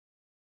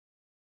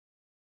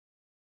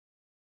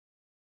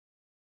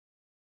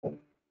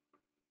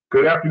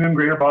Good afternoon,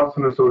 Greater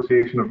Boston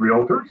Association of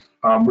Realtors.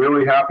 I'm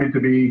really happy to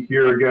be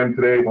here again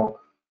today.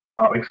 Well,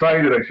 I'm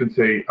excited, I should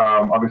say.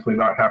 Obviously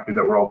not happy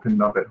that we're all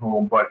pinned up at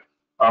home, but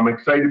I'm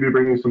excited to be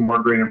bringing some more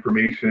great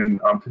information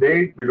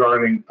today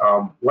regarding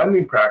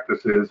lending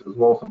practices as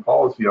well as some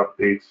policy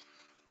updates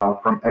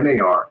from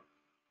NAR.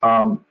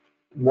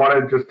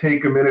 Want to just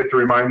take a minute to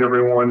remind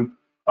everyone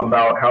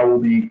about how we'll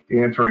be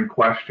answering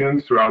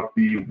questions throughout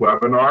the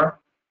webinar.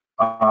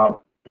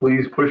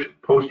 Please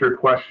post your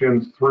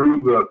questions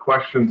through the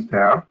questions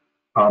tab.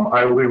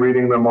 I will be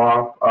reading them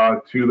off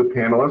to the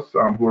panelists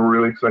who we're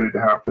really excited to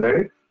have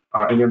today.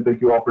 Again,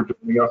 thank you all for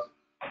joining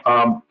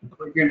us.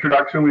 Quick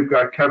introduction, we've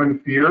got Kevin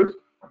Fears,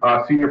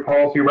 Senior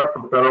Policy Rep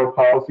for Federal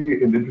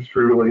Policy and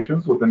Industry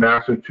Relations with the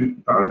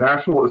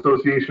National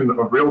Association of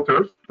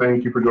Realtors.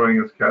 Thank you for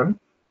joining us, Kevin.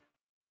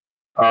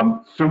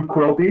 Sue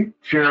Quilty,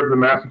 Chair of the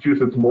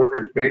Massachusetts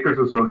Mortgage Bankers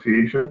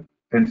Association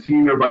and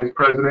Senior Vice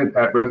President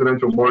at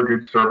Residential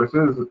Mortgage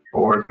Services,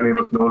 or as many of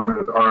us know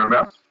as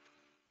RMS.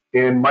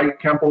 And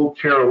Mike Kemple,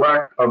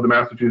 Chair-elect of the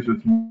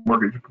Massachusetts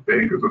Mortgage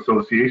Bankers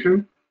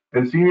Association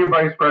and Senior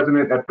Vice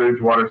President at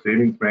Bridgewater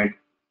Savings Bank.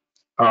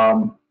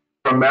 From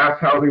Mass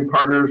Housing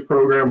Partners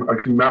Program,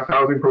 Mass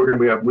Housing Program,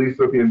 we have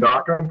Lisa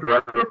Fiandaca,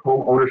 Director of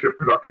Home Ownership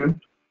Production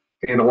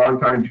and a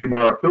longtime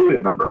GBAR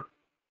affiliate member.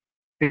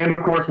 And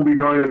of course, we'll be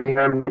joined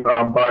again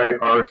by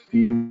our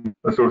esteemed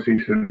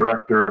Association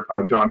Director,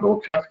 John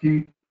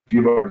Golczewski,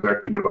 GBAR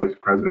Executive Vice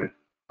President.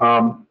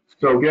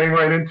 So getting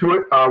right into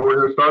it, we're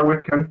going to start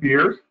with Ken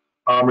Fears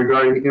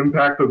regarding the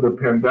impact of the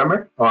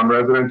pandemic on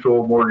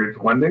residential mortgage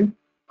lending.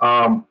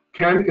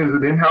 Ken is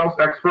an in-house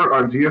expert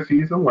on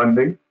GSEs and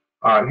lending.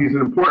 He's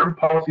an important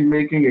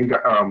policymaking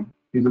and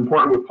he's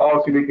important with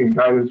policymaking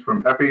guidance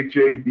from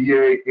FHA,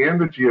 VA, and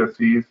the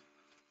GSEs.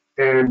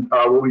 And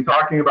we'll be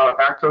talking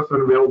about access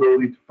and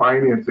availability to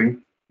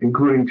financing,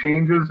 including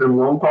changes in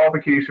loan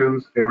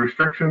qualifications and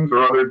restrictions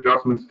or other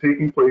adjustments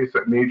taking place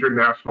at major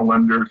national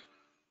lenders.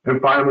 And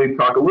finally,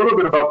 talk a little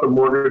bit about the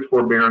mortgage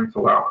forbearance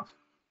allowance.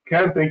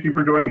 Ken, thank you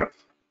for joining us.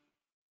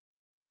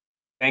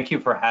 Thank you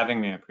for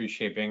having me. I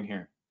appreciate being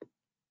here.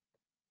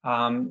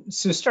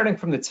 So starting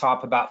from the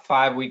top, about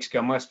 5 weeks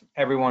ago, most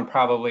everyone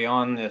probably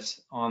on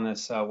this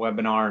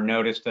webinar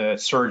noticed a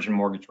surge in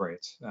mortgage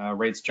rates.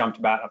 Rates jumped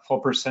about a full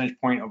percentage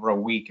point over a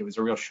week. It was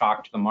a real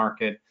shock to the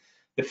market.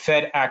 The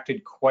Fed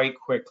acted quite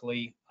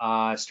quickly,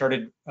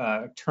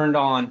 turned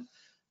on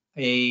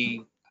a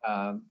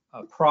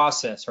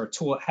process or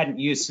tool it hadn't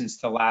used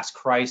since the last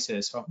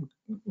crisis. What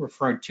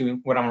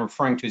I'm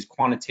referring to is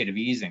quantitative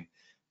easing,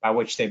 by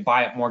which they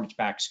buy up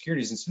mortgage-backed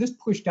securities. And so this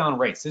pushed down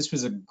rates. This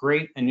was a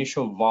great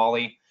initial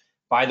volley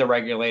by the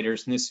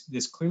regulators. And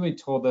this clearly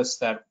told us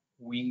that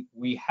we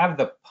have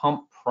the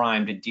pump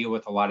prime to deal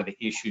with a lot of the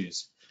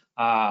issues.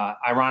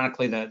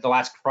 Ironically, the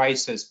last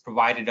crisis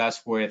provided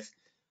us with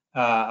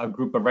a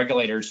group of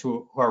regulators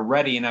who are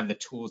ready and have the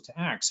tools to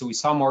act. So we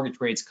saw mortgage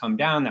rates come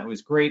down. That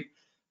was great.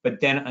 But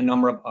then a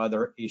number of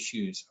other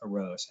issues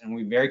arose. And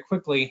we very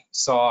quickly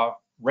saw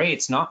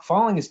rates not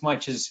falling as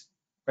much as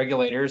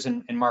regulators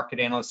and market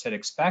analysts had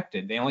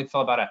expected. They only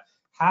fell about a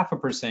half a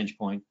percentage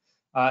point.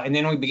 And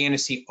then we began to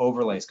see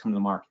overlays come to the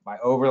market. By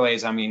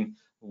overlays, I mean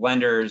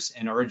lenders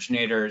and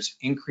originators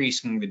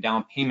increasing the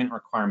down payment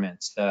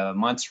requirements, the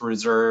month's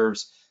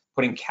reserves,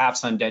 putting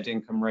caps on debt to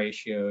income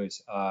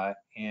ratios,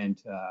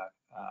 and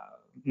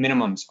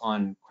minimums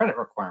on credit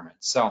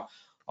requirements. So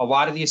a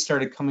lot of these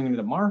started coming into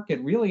the market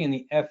really in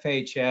the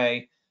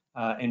FHA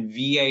and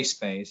VA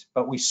space,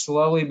 but we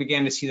slowly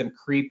began to see them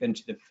creep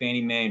into the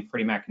Fannie Mae and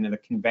Freddie Mac, into the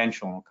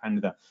conventional, kind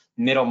of the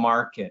middle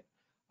market,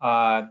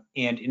 and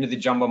into the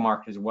jumbo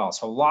market as well.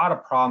 So a lot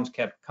of problems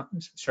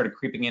started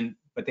creeping in,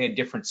 but they had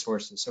different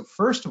sources. So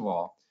first of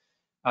all,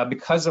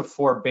 because of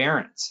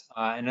forbearance,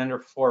 and under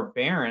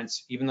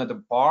forbearance, even though the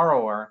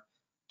borrower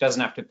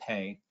doesn't have to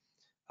pay,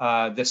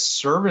 the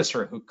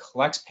servicer who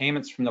collects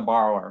payments from the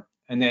borrower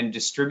and then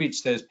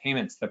distributes those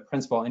payments, the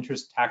principal,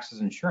 interest, taxes,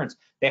 insurance,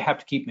 they have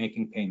to keep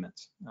making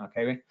payments,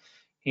 okay?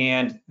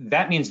 And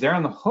that means they're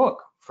on the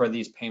hook for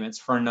these payments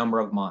for a number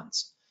of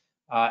months.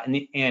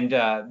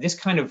 This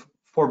kind of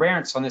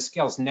forbearance on this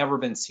scale has never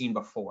been seen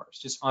before. It's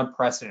just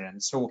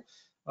unprecedented. So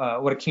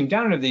what it came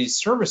down to,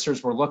 these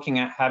servicers were looking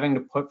at having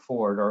to put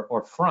forward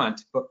or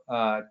front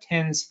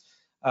tens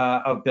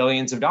of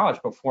billions of dollars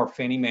before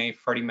Fannie Mae,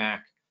 Freddie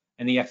Mac,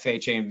 and the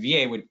FHA and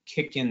VA would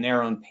kick in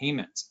their own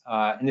payments.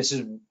 And this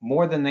is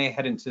more than they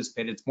had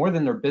anticipated. It's more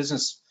than their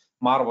business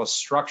model was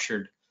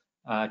structured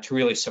to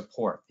really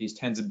support, these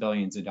tens of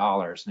billions of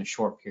dollars in a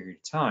short period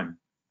of time.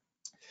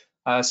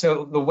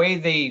 So the way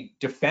they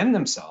defend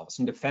themselves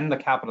and defend the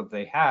capital that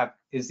they have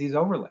is these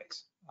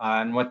overlays.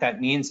 And what that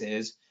means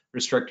is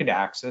restricted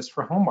access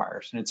for home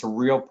buyers, and it's a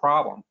real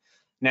problem.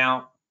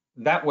 Now,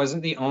 that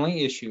wasn't the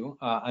only issue.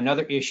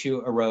 Another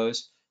issue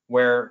arose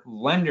where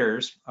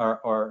lenders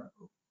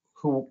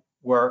who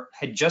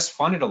had just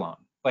funded a loan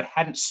but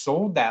hadn't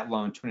sold that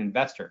loan to an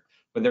investor,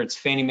 whether it's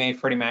Fannie Mae,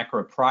 Freddie Mac, or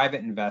a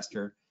private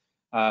investor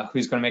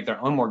who's going to make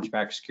their own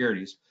mortgage-backed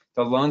securities,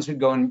 the loans would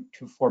go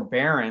into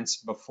forbearance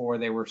before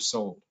they were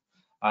sold.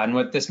 And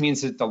what this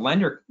means is the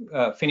lender,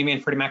 Fannie Mae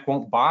and Freddie Mac,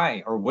 won't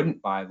buy or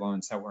wouldn't buy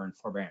loans that were in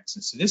forbearance.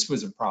 And so this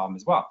was a problem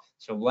as well.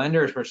 So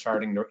lenders were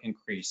starting to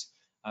increase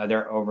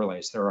their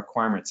overlays, their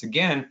requirements.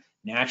 Again,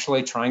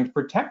 naturally trying to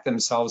protect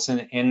themselves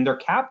and their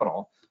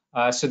capital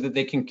so that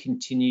they can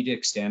continue to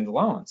extend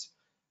loans.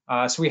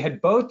 So we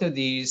had both of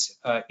these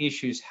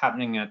issues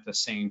happening at the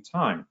same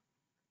time.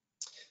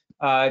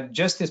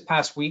 Just this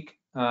past week,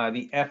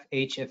 the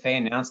FHFA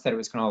announced that it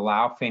was going to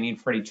allow Fannie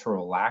and Freddie to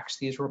relax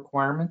these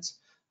requirements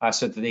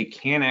so that they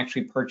can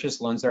actually purchase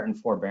loans that are in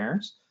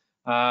forbearance.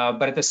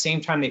 But at the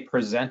same time, they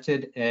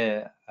presented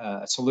a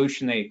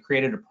solution. They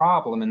created a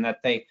problem in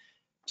that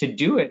to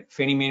do it,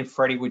 Fannie Mae and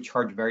Freddie would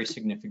charge very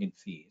significant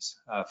fees,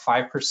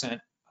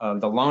 5%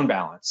 of the loan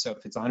balance. So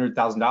if it's $100,000,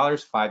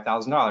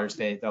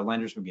 $5,000, the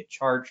lenders would get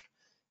charged.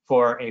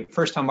 For a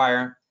first-time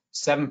buyer,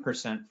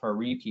 7% for a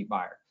repeat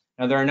buyer.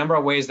 Now, there are a number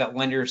of ways that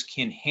lenders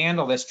can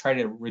handle this, try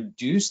to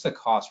reduce the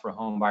cost for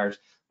home buyers,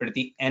 but at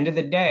the end of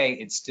the day,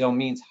 it still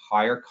means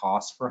higher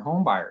costs for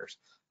home buyers.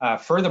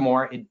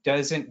 Furthermore, it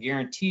doesn't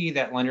guarantee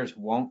that lenders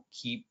won't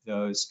keep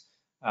those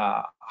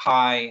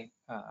high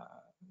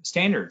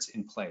standards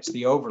in place,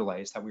 the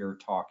overlays that we were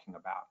talking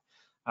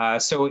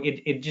about. So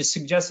it just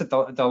suggests that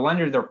the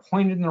lender, they're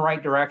pointed in the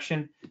right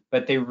direction,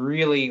 but they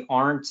really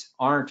aren't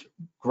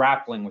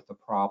grappling with the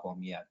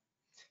problem yet.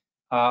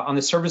 On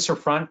the servicer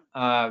front,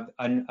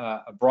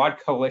 a broad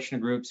coalition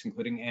of groups,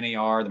 including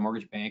NAR, the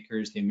mortgage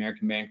bankers, the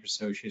American Bankers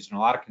Association, and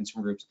a lot of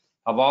consumer groups,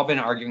 have all been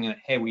arguing that,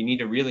 hey, we need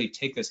to really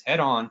take this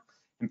head on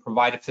and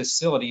provide a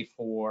facility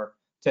to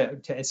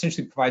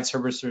essentially provide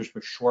servicers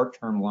with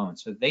short-term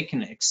loans so that they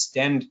can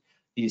extend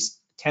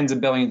these tens of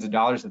billions of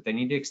dollars that they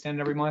need to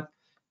extend every month,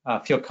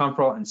 feel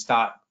comfortable, and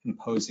stop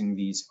imposing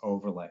these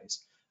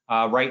overlays.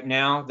 Right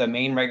now, the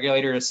main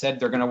regulator has said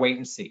they're going to wait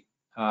and see.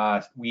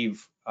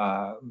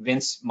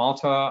 Vince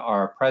Malta,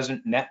 our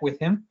president, met with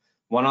him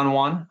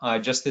one-on-one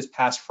just this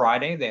past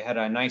Friday. They had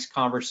a nice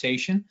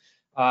conversation,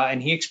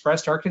 and he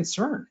expressed our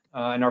concern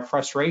and our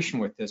frustration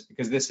with this,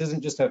 because this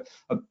isn't just a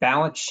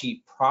balance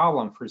sheet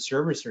problem for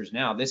servicers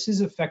now. This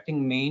is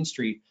affecting Main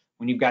Street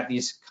when you've got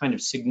these kind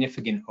of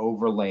significant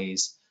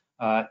overlays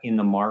in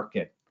the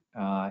market.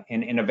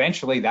 And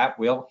eventually that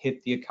will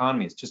hit the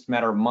economy. It's just a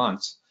matter of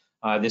months.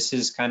 This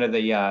is kind of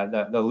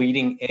the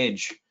leading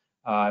edge,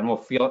 and we'll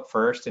feel it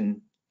first.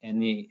 And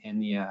the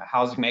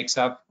housing makes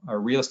up, or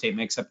real estate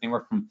makes up,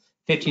 anywhere from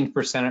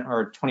 15%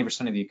 or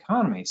 20% of the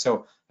economy.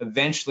 So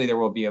eventually there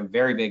will be a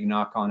very big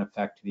knock-on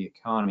effect to the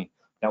economy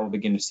that we'll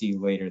begin to see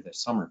later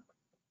this summer.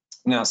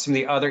 Now, some of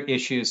the other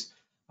issues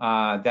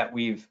that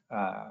we've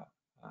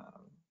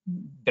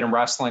been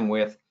wrestling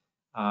with,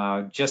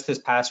 just this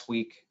past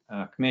week,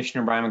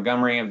 Commissioner Brian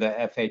Montgomery of the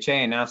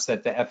FHA announced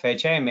that the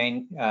FHA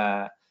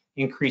may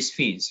increase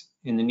fees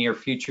in the near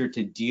future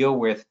to deal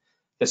with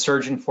the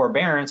surge in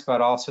forbearance,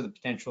 but also the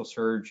potential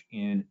surge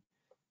in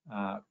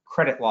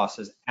credit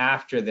losses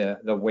after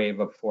the wave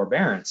of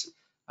forbearance.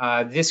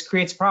 This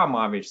creates a problem,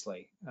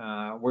 obviously.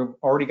 We've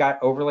already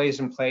got overlays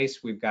in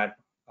place. We've got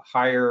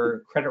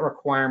higher credit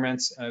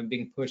requirements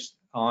being pushed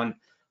on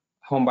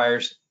home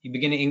buyers. You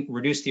begin to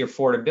reduce the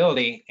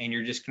affordability, and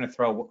you're just going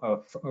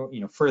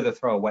to further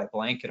throw a wet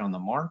blanket on the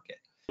market.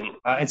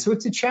 And so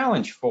it's a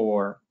challenge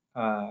for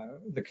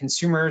the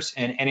consumers,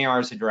 and NAR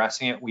is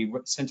addressing it. We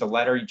sent a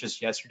letter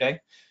just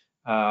yesterday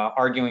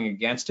arguing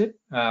against it.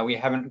 We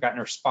haven't gotten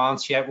a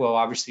response yet. We'll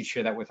obviously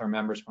share that with our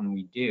members when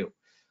we do.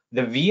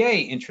 The VA,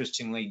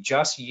 interestingly,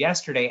 just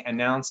yesterday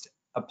announced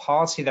a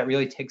policy that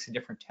really takes a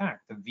different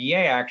tack. The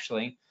VA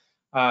actually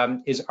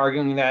is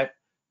arguing that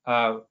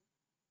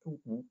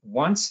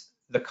once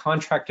the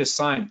contract is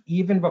signed,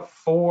 even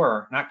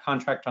before, not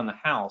contract on the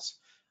house,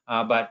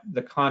 but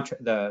the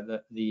contract,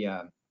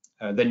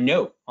 the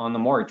note on the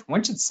mortgage,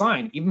 once it's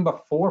signed, even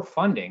before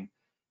funding,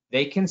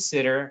 they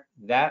consider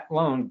that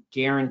loan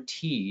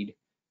guaranteed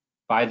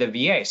by the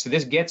VA. So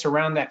this gets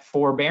around that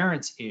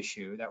forbearance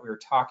issue that we were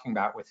talking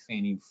about with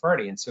Fannie and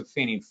Freddie. And so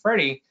Fannie and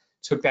Freddie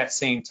took that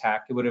same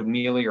tack. It would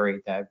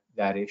ameliorate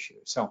that issue.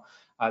 So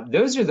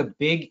those are the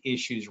big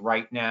issues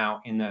right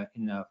now in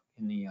the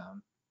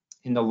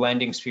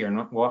lending sphere, and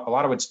a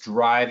lot of what's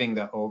driving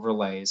the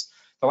overlays.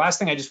 The last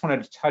thing I just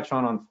wanted to touch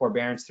on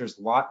forbearance, there's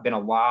been a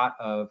lot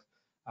of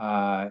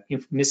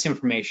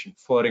misinformation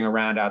floating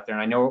around out there,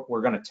 and I know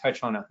we're going to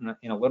touch on it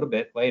in a little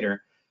bit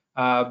later.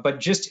 But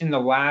just in the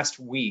last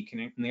week,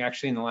 and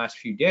actually in the last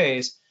few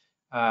days,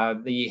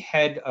 the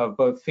head of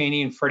both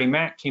Fannie and Freddie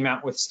Mac came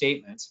out with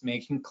statements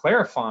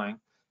clarifying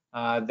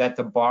that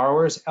the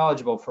borrower is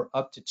eligible for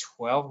up to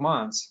 12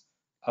 months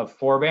of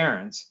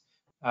forbearance.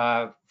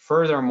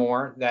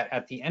 Furthermore, that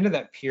at the end of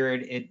that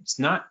period, it's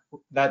not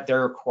that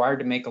they're required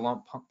to make a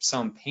lump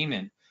sum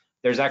payment.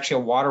 There's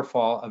actually a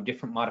waterfall of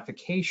different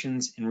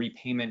modifications and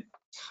repayment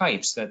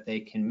types that they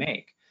can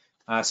make.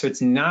 So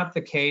it's not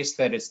the case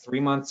that it's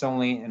 3 months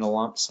only in a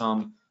lump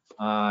sum.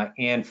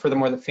 And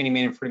furthermore, the Fannie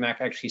Mae and Freddie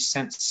Mac actually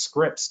sent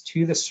scripts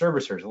to the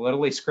servicers,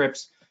 literally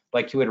scripts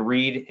like you would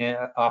read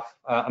off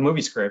a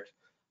movie script,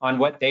 on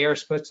what they are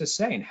supposed to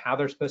say and how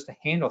they're supposed to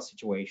handle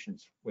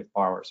situations with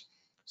borrowers.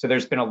 So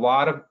there's been a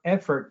lot of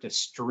effort to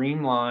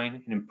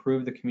streamline and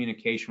improve the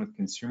communication with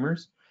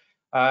consumers.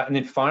 And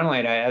then finally,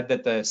 I'd add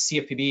that the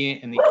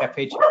CFPB and the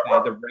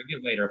FHFA, the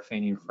regulator of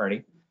Fannie and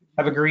Freddie,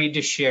 have agreed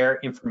to share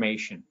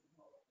information.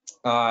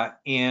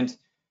 And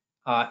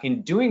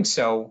in doing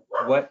so,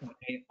 what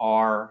they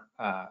are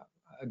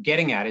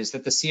getting at is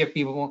that the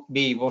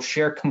CFPB will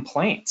share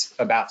complaints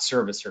about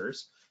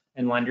servicers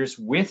and lenders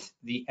with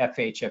the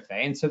FHFA.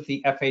 And so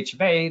the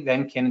FHFA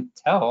then can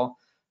tell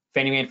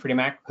Fannie Mae and Freddie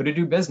Mac who to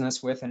do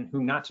business with and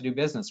who not to do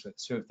business with.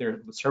 So if there are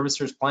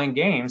servicers playing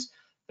games,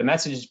 the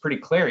message is pretty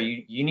clear.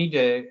 You need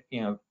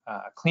to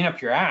clean up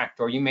your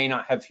act, or you may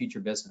not have future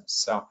business.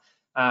 So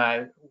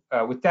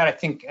with that, I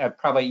think I've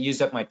probably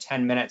used up my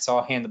 10 minutes.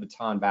 I'll hand the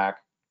baton back.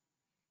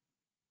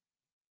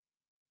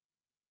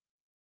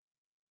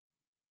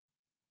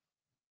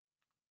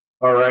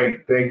 All right,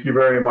 thank you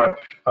very much.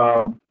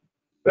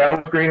 That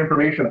was great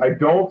information. I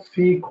don't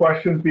see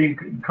questions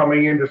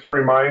coming in. Just a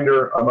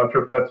reminder, I'm not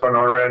sure if that's on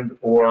our end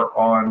or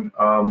on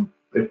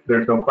if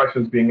there's no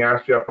questions being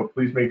asked yet, but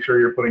please make sure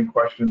you're putting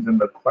questions in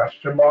the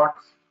question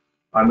box,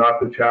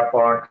 not the chat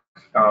box,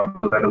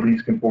 so that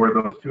Elise can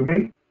forward those to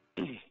me.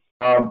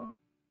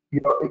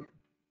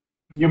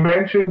 You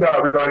mentioned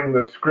regarding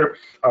the scripts,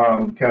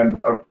 Ken,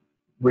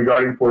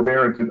 regarding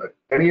forbearance.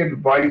 Any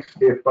advice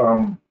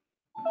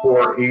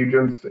for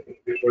agents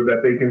or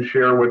that they can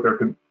share with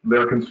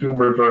their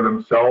consumers or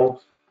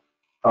themselves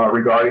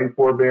regarding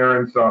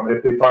forbearance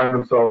if they find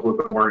themselves with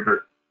a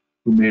mortgage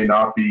who may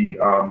not be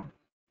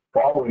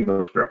following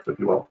those scripts, if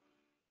you will?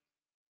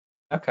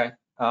 Okay,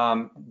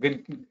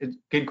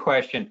 good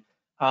question.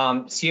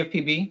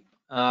 CFPB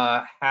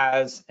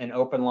has an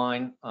open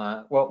line.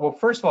 Well,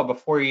 first of all,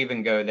 before you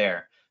even go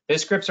there,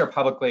 those scripts are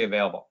publicly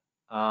available.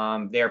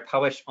 They are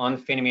published on the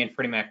Fannie Mae and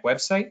Freddie Mac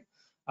website.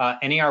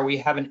 NAR, we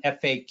have an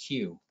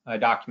FAQ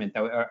document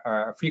that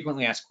are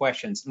frequently asked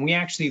questions, and we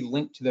actually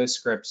link to those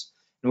scripts,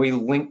 and we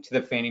link to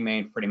the Fannie Mae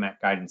and Freddie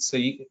Mac guidance. So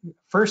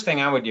first thing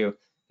I would do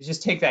is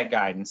just take that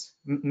guidance,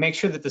 make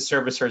sure that the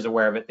servicer is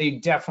aware of it. They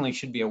definitely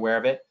should be aware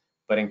of it,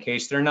 but in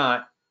case they're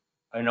not,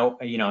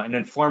 an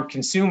informed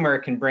consumer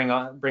can bring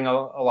a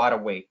lot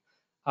of weight.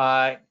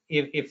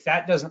 If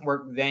that doesn't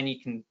work, then you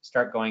can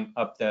start going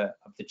up the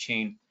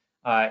chain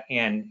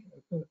and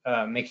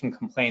making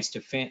complaints to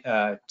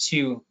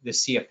the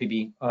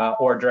CFPB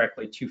or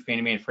directly to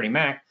Fannie Mae and Freddie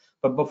Mac.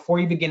 But before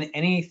you begin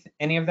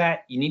any of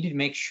that, you need to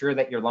make sure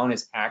that your loan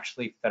is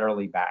actually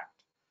federally backed.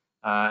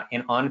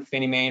 And on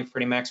Fannie Mae and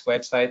Freddie Mac's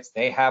websites,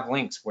 they have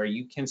links where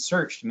you can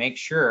search to make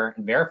sure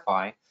and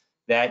verify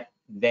that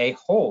they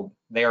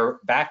are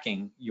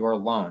backing your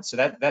loan. So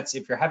that's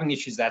if you're having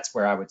issues, that's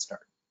where I would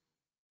start.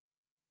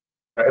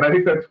 And I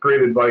think that's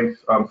great advice.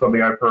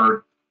 Something I've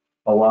heard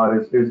a lot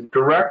is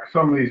direct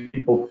some of these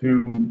people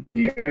to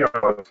the NAR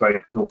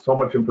website. So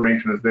much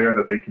information is there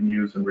that they can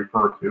use and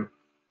refer to.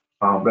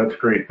 That's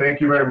great. Thank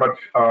you very much.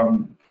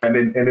 And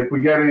if we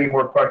get any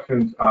more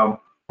questions,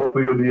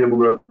 hopefully you'll be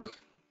able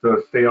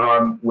to stay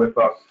on with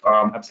us.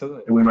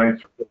 Absolutely. And we might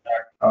circle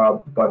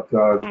back. But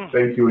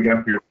thank you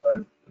again for your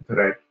time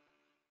today.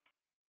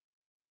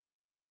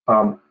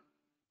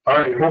 All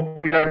right,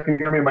 hopefully you guys can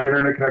hear me. My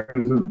internet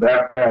connection isn't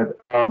that bad.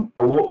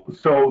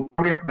 So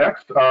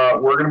next,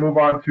 we're going to move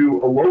on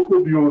to a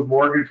local view of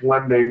mortgage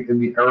lending in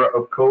the era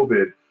of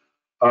COVID.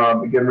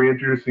 Again,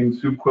 reintroducing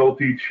Sue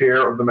Quilty,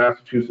 Chair of the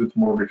Massachusetts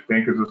Mortgage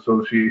Bankers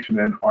Association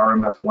and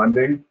RMS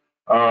Lending,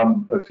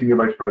 Senior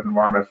Vice President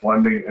of RMS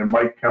Lending, and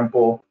Mike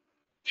Kemple,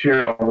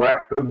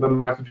 Chair-elect of the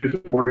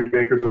Massachusetts Mortgage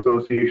Bankers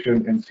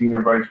Association and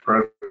Senior Vice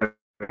President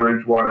of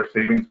Bridgewater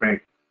Savings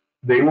Bank.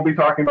 They will be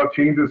talking about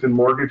changes in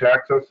mortgage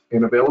access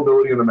and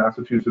availability in the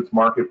Massachusetts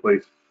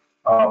marketplace,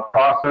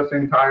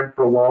 processing time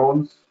for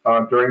loans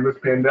during this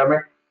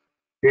pandemic,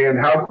 and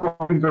how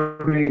things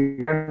are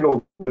being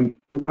handled and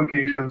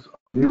implications of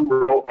new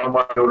rural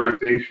online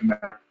notarization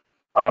that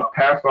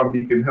passed on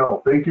Beacon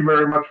Hill. Thank you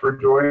very much for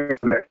joining us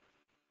today.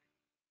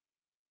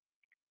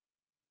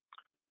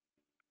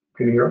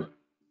 Can you hear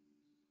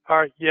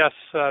us? Yes,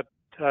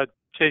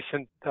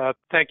 Jason,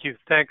 thank you.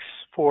 Thanks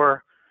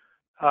for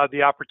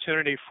the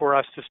opportunity for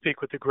us to speak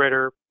with the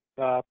greater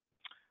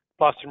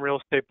Boston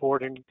Real Estate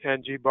Board and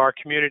GBAR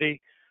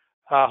community.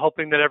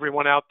 Hoping that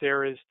everyone out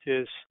there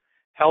is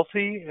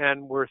healthy,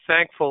 and we're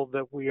thankful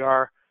that we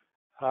are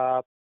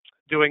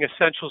doing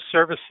essential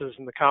services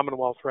in the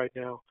Commonwealth right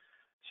now.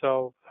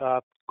 So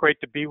great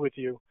to be with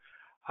you.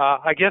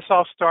 I guess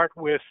I'll start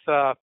with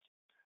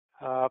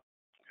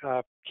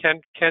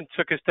Ken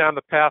took us down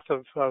the path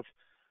of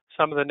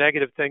some of the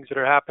negative things that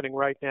are happening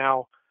right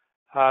now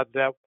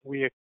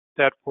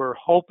that we're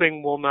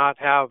hoping will not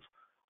have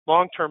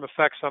long-term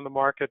effects on the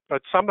market,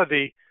 but some of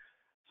the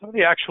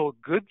actual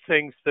good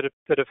things that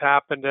have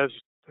happened. As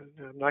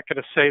I'm not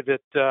going to say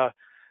that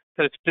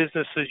it's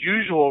business as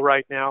usual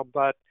right now,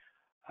 but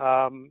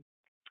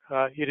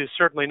it is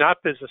certainly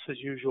not business as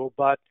usual.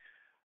 But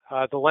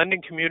the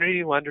lending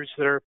community, lenders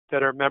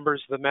that are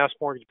members of the Mass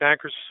Mortgage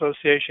Bankers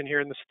Association here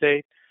in the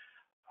state,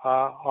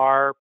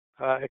 are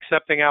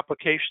accepting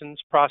applications,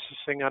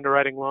 processing,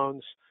 underwriting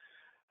loans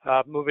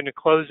moving to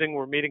closing.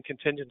 We're meeting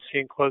contingency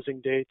and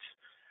closing dates.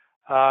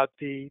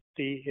 The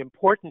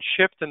important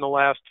shift in the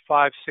last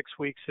 5-6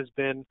 weeks has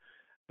been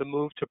the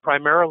move to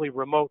primarily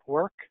remote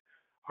work.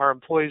 Our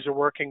employees are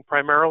working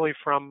primarily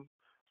from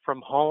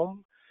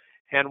home,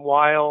 and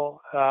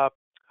while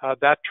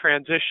that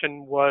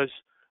transition was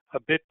a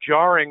bit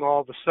jarring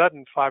all of a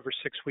sudden 5 or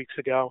 6 weeks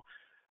ago,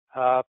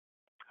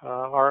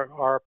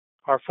 our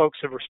folks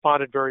have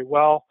responded very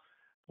well.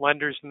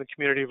 Lenders in the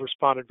community have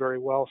responded very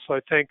well. So I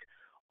think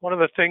one of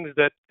the things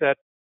that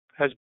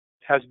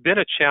has been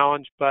a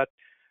challenge, but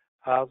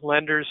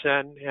lenders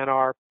and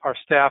our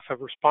staff have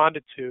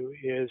responded to,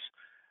 is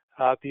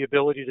the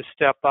ability to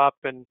step up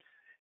and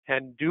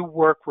do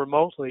work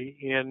remotely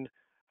in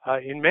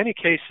many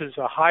cases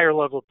a higher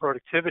level of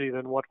productivity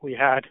than what we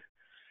had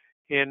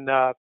in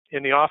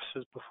the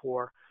offices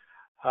before.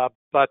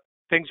 But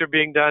things are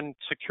being done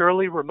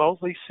securely,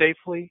 remotely,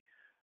 safely,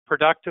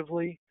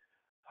 productively.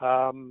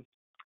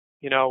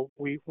 You know,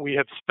 we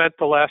have spent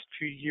the last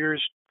few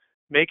years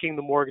making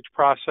the mortgage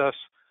process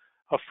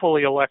a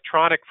fully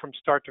electronic from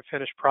start to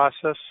finish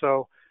process.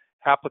 So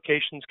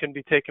applications can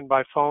be taken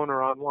by phone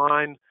or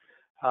online.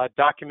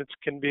 Documents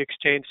can be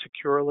exchanged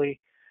securely.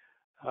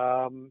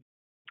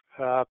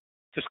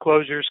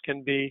 Disclosures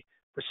can be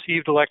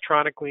received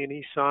electronically and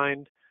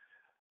e-signed.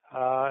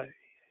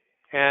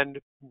 And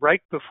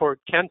right before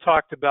Ken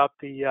talked about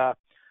the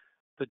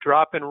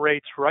drop in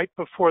rates, right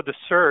before the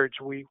surge,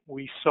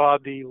 we saw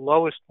the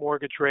lowest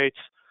mortgage rates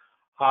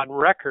on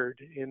record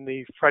in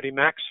the Freddie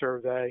Mac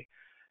survey,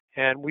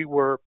 and we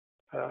were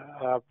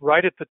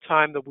right at the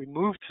time that we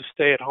moved to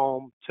stay at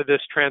home to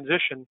this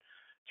transition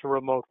to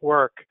remote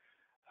work.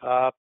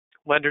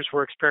 Lenders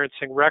were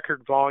experiencing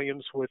record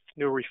volumes with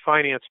new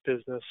refinance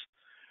business.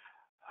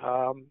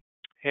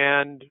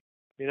 And,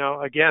 you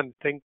know, again,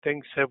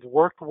 things have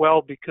worked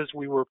well because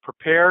we were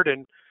prepared,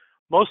 and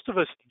most of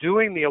us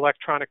doing the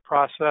electronic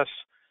process,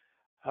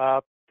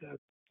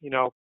 you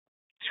know,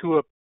 to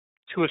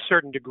a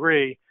certain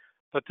degree,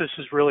 but this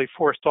has really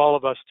forced all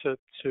of us to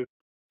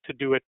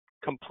do it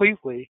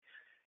completely,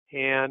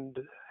 and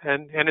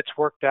it's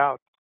worked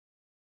out.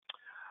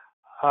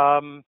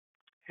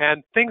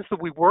 And things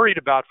that we worried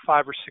about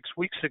 5 or 6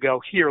 weeks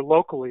ago here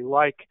locally,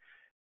 like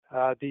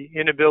the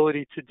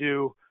inability to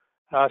do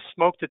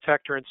smoke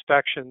detector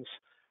inspections,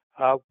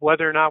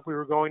 whether or not we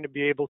were going to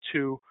be able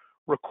to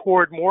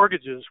record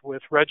mortgages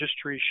with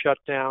registries shut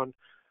down,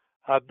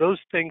 those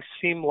things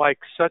seem like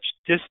such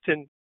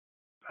distant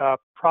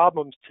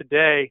problems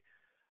today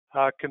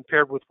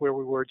compared with where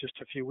we were just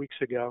a few weeks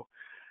ago.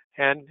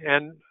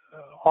 And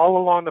all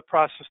along the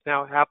process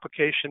now,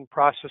 application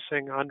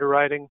processing,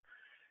 underwriting,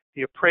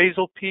 the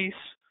appraisal piece,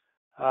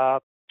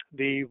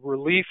 the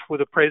relief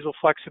with appraisal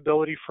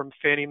flexibility from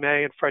Fannie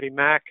Mae and Freddie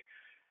Mac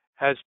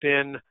has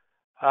been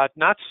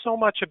not so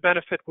much a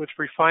benefit with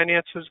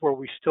refinances, where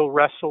we still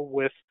wrestle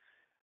with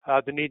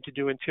the need to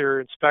do interior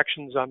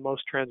inspections on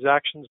most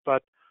transactions,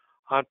 but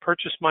on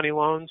purchase money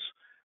loans,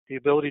 the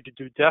ability to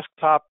do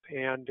desktop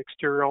and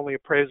exterior-only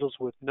appraisals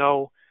with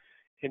no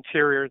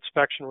interior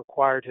inspection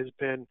required has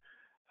been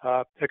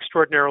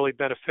extraordinarily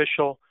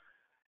beneficial,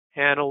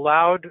 and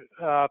allowed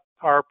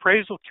our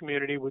appraisal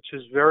community, which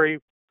is very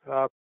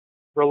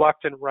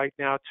reluctant right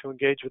now to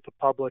engage with the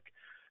public,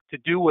 to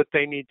do what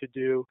they need to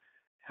do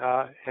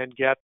and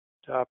get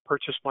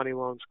purchase money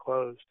loans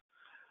closed.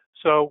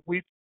 So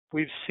we've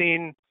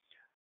seen,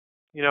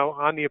 you know,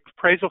 on the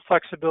appraisal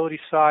flexibility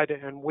side,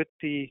 and with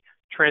the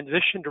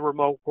transition to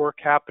remote work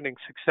happening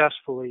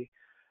successfully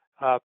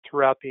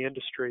throughout the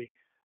industry,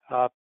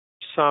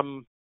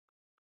 some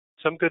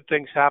good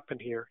things happen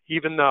here,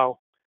 even though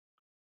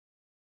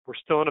we're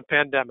still in a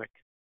pandemic.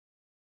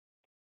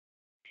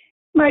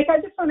 Mike, I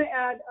just want to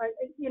add,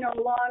 you know,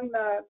 along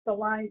the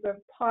lines of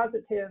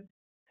positive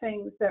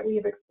things that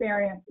we've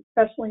experienced,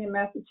 especially in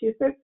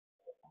Massachusetts,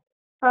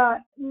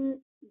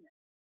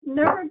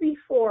 never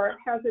before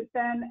has it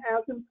been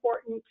as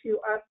important to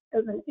us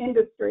as an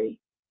industry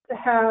to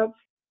have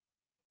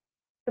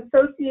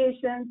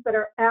associations that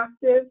are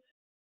active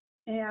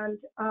and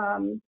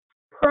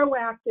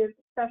proactive,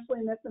 especially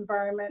in this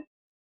environment.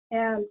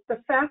 And the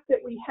fact that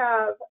we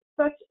have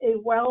such a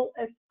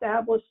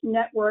well-established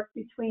network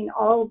between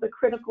all of the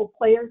critical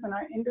players in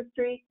our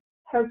industry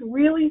has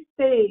really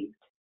saved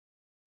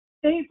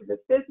this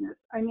business.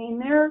 I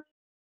mean,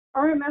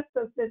 RMS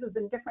does business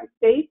in different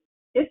states.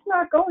 It's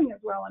not going as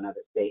well in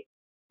other states.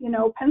 You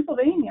know,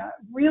 Pennsylvania,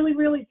 really,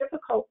 really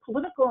difficult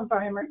political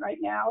environment right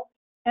now,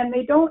 and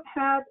they don't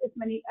have as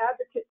many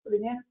advocates for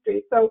the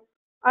industry. So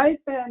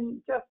I've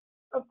been just,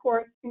 of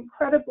course,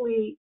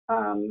 incredibly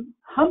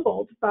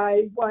humbled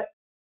by what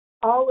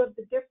all of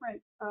the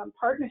different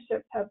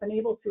partnerships have been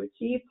able to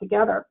achieve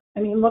together. I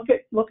mean, look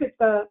at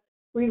the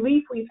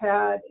relief we've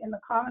had in the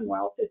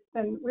Commonwealth. It's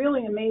been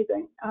really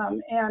amazing.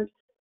 And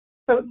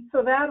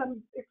so that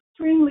I'm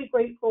extremely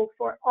grateful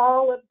for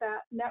all of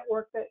that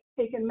network that's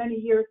taken many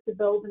years to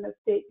build in the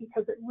state,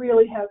 because it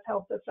really has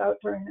helped us out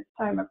during this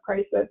time of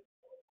crisis.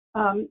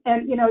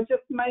 And, you know,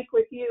 just Mike,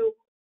 with you,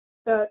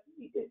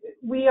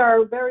 we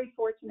are very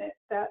fortunate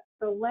that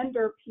the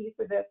lender piece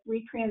of it,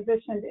 we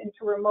transitioned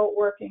into remote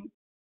working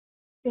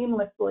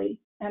seamlessly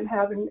and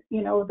having,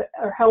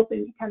 or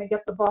helping to kind of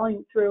get the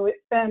volume through. It's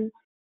been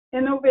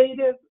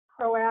innovative,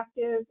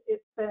 proactive.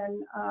 It's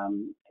been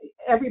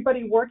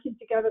everybody working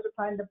together to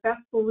find the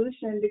best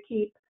solution to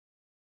keep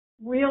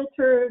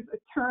realtors,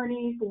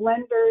 attorneys,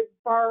 lenders,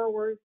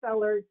 borrowers,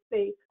 sellers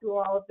safe through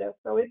all of this.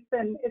 So it's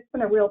been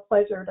a real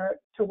pleasure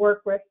to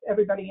work with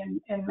everybody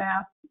in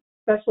Mass,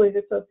 especially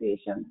the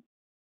association.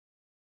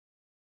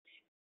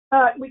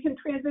 We can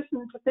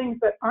transition to things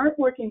that aren't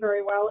working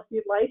very well if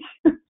you'd like.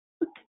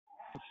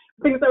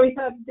 Things that we've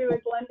had to do as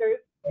lenders.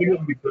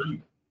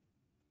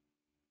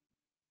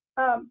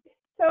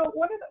 So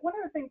one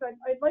of the things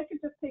I'd like to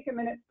just take a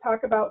minute to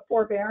talk about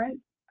forbearance.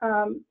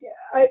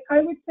 I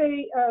would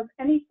say of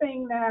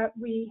anything that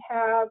we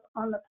have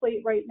on the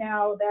plate right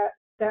now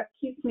that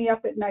keeps me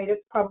up at night,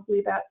 it's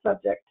probably that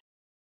subject.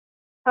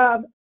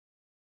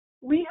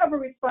 We have a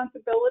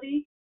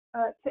responsibility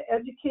to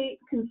educate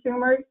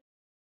consumers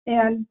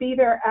and be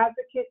their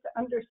advocate to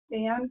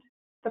understand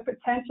the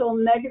potential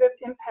negative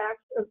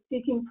impacts of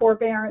seeking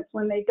forbearance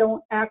when they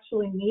don't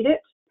actually need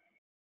it.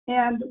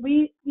 And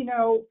we,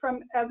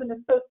 as an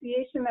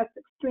association, that's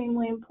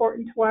extremely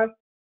important to us.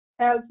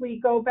 As we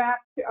go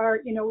back to our,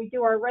 we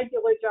do our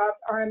regular jobs,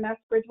 RMS,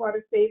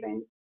 Bridgewater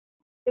Savings.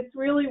 It's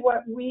really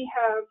what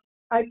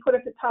I put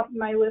at the top of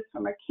my list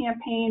from a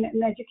campaign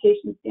and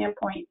education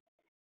standpoint.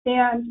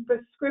 And the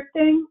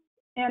scripting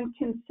and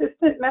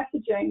consistent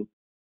messaging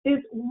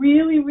is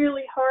really,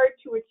 really hard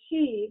to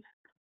achieve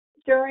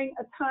during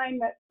a time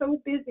that's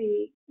so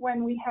busy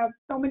when we have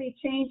so many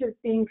changes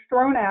being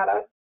thrown at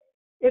us.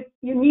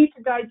 You need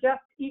to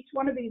digest each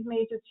one of these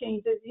major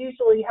changes.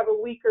 Usually you have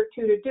a week or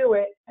two to do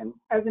it, and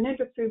as an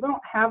industry, we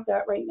don't have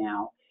that right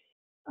now.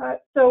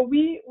 So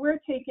we're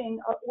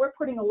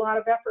putting a lot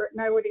of effort, and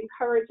I would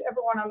encourage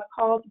everyone on the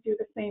call to do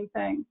the same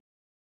thing.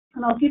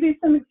 And I'll give you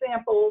some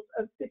examples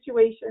of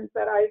situations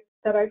that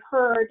I've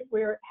heard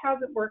where it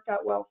hasn't worked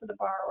out well for the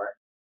borrower.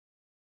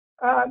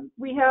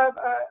 We have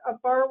a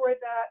borrower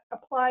that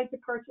applied to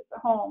purchase a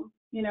home,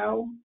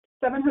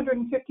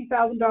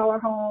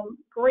 $750,000 home,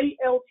 great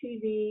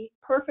LTV,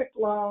 perfect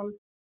loan,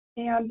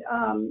 and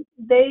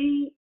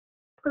they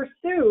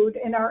pursued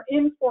and are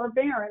in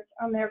forbearance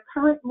on their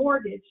current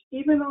mortgage,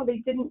 even though they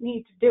didn't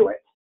need to do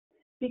it,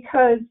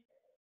 because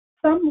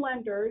some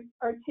lenders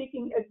are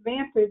taking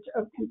advantage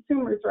of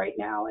consumers right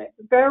now. It's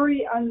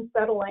very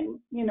unsettling.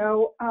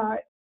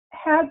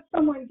 Had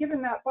someone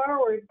given that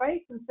borrower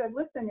advice and said,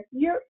 listen, if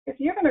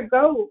you're going to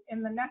go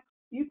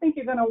you think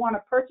you're going to want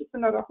to purchase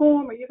another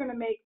home, or you're going to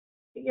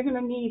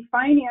need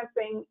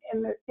financing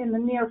in the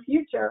near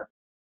future,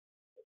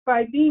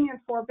 by being in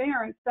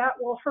forbearance, that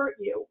will hurt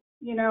you,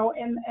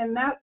 and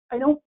that I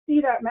don't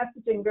see that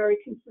messaging very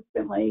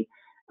consistently.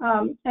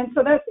 And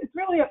so it's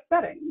really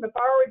upsetting. The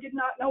borrower did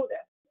not know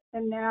this.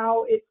 And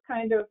now it's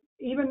kind of,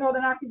 even though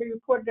they're not going to be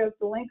reported as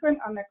delinquent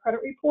on their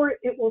credit report,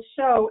 it will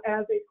show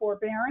as a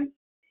forbearance.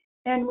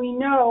 And we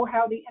know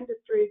how the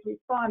industry is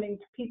responding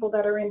to people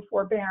that are in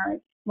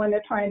forbearance when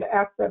they're trying to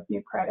access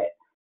new credit.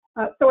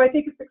 So I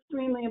think it's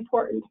extremely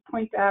important to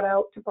point that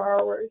out to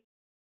borrowers.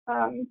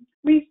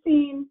 We've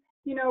seen,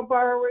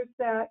 borrowers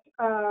that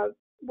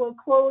will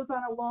close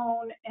on a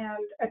loan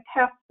and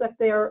attest that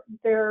they're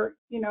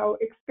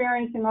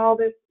experiencing all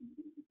this,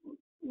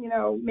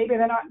 maybe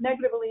they're not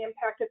negatively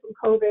impacted from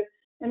COVID.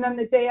 And then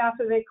the day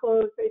after they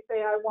close, they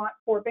say, I want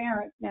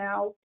forbearance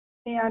now.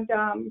 And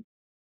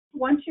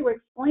once you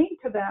explain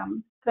to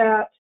them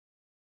that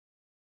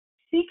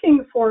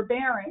seeking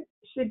forbearance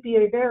should be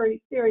a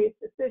very serious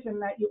decision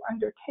that you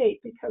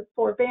undertake, because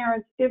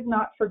forbearance is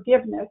not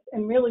forgiveness,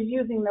 and really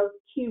using those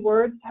key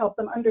words to help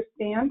them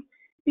understand,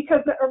 because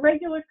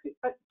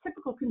a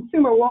typical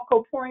consumer won't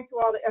go pouring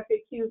through all the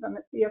FAQs on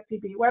the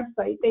CFPB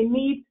website. They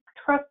need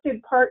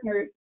trusted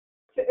partners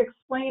to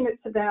explain it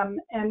to them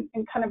and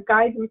kind of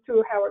guide them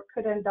through how it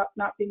could end up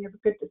not being a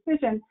good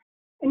decision.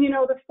 And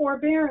the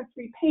forbearance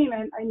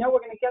repayment, I know we're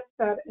going to get to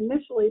that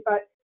initially,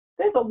 but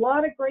there's a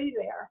lot of gray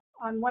there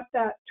on what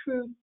that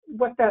true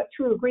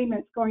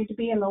agreement is going to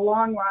be in the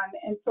long run.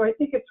 And so I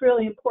think it's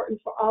really important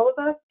for all of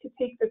us to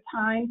take the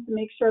time to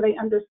make sure they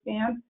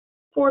understand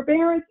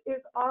forbearance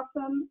is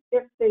awesome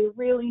if they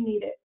really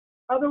need it.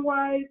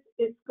 Otherwise,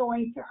 it's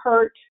going to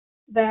hurt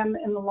them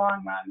in the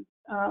long run.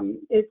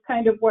 It's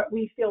kind of what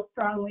we feel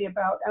strongly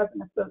about as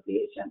an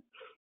association.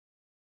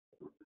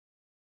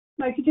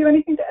 Mike, did you have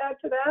anything to add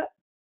to that?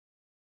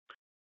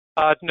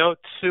 No,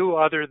 Sue,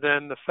 other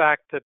than the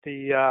fact that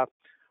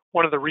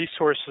one of the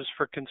resources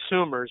for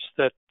consumers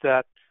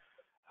that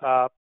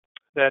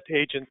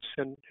agents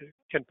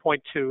can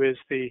point to is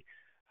the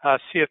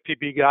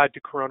CFPB Guide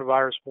to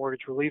Coronavirus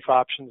Mortgage Relief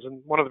Options.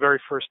 And one of the very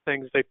first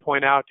things they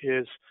point out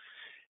is,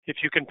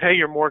 if you can pay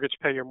your mortgage,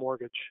 pay your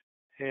mortgage.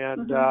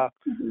 And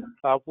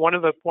one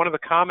of the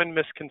common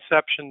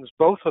misconceptions,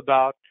 both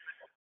about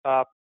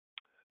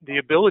the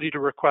ability to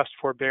request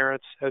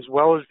forbearance as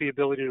well as the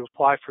ability to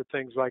apply for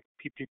things like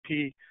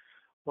PPP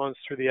loans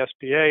through the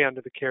SBA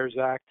under the CARES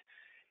Act,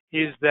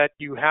 is that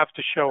you have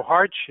to show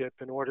hardship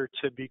in order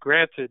to be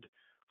granted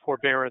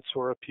forbearance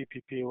or a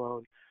PPP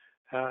loan.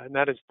 And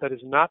that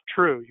is not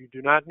true. You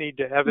do not need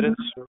to evidence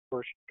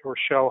or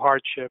show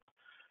hardship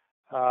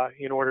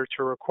in order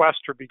to request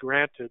or be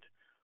granted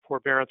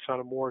forbearance on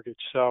a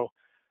mortgage. So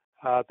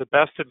the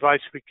best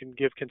advice we can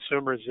give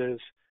consumers is,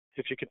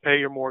 if you can pay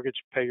your mortgage,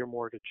 pay your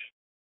mortgage.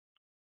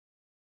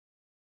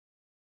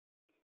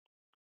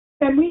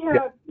 And we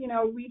have,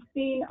 we've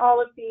seen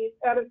all of these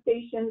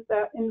attestations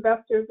that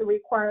investors are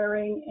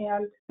requiring,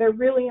 and they're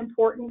really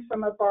important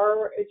from a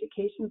borrower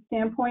education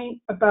standpoint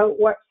about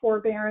what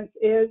forbearance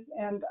is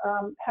and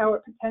how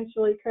it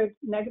potentially could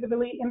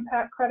negatively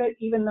impact credit,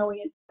 even though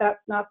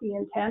that's not the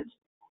intent.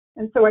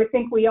 And so I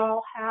think we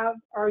all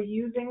are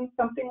using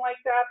something like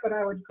that, but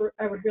I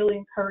would really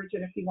encourage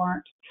it if you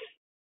aren't.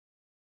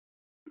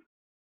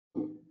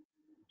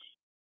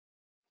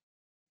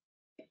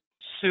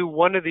 Sue,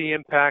 one of the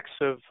impacts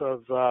of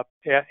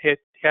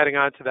adding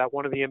on to that,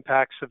 one of the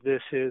impacts of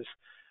this is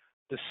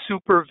the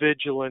super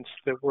vigilance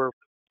that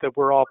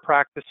we're all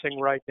practicing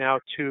right now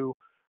to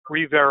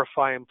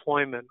re-verify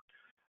employment.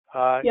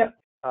 Yep.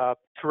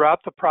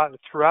 Throughout the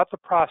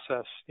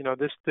process,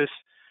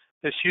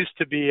 this used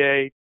to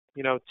be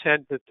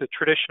the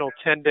traditional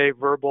 10-day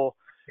verbal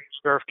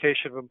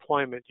verification of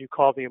employment. You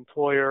call the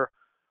employer,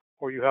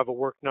 or you have a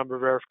work number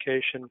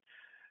verification.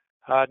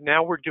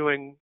 Now we're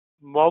doing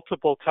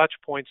multiple touch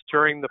points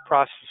during the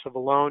process of a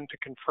loan to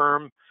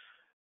confirm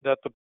that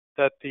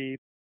the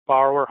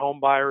borrower, home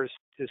buyer,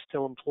 is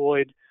still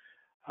employed.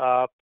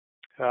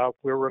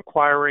 We're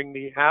requiring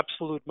the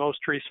absolute most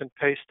recent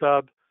pay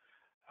stub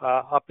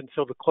up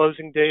until the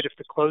closing date. If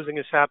the closing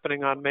is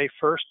happening on May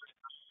 1st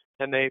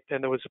and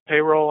there was a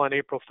payroll on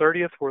April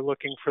 30th, we're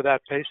looking for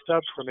that pay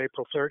stub from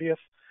April 30th.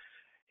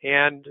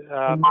 And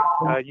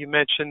you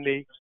mentioned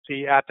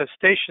the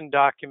attestation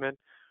document.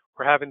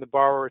 We're having the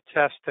borrower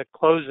attest at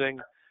closing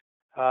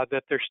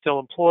that they're still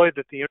employed,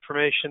 that the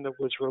information that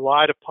was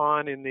relied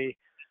upon in the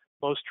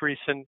most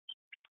recent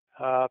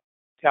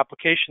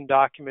application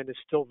document is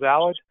still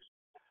valid.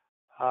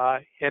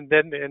 And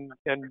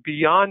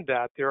beyond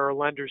that, there are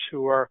lenders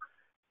who are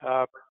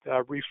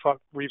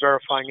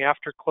re-verifying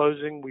after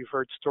closing. We've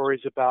heard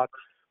stories about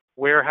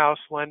warehouse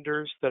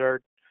lenders that are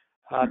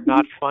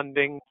not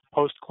funding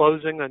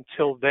post-closing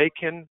until they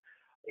can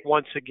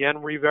once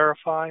again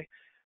re-verify.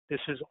 This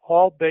is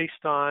all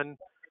based on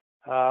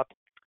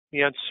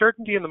the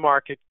uncertainty in the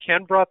market.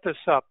 Ken brought this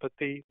up, but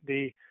the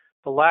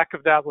lack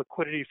of that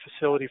liquidity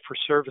facility for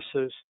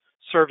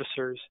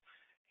servicers,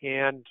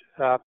 and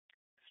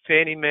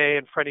Fannie Mae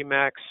and Freddie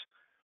Mac's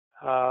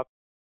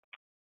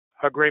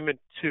agreement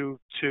to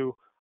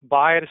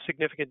buy at a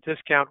significant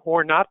discount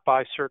or not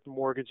buy certain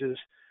mortgages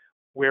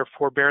where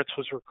forbearance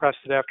was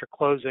requested after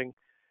closing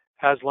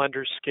has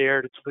lenders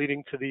scared. It's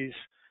leading to these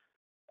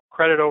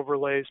credit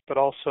overlays, but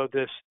also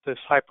this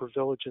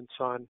hypervigilance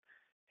on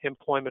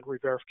employment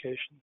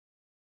re-verification.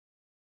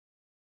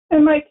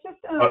 And Mike,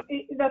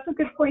 that's a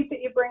good point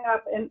that you bring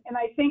up. And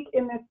I think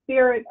in the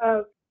spirit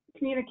of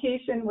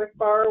communication with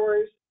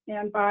borrowers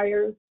and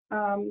buyers,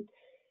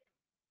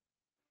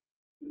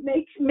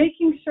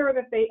 making sure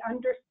that they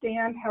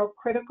understand how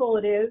critical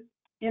it is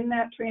in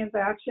that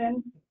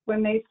transaction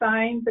when they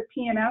sign the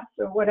P&S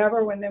or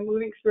whatever, when they're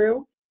moving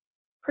through.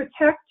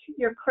 Protect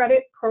your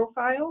credit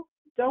profile.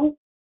 Don't,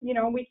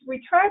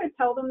 we try to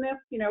tell them this,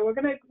 we're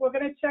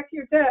gonna check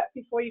your debt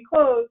before you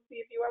close, see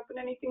if you open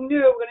anything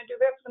new, we're gonna do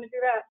this, we're gonna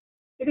do that.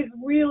 It is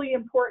really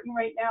important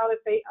right now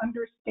that they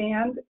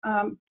understand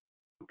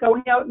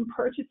going out and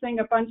purchasing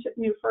a bunch of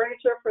new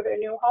furniture for their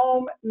new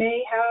home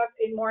may have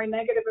a more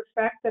negative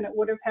effect than it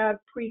would have had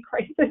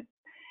pre-crisis.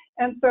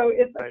 And so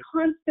it's a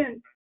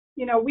constant,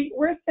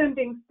 we're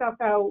sending stuff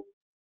out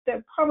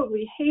that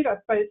probably hate us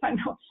by the time.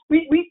 No,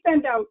 we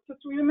send out, just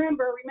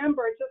remember,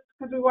 just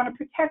because we want to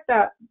protect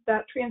that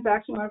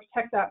transaction, we want to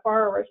protect that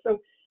borrower. So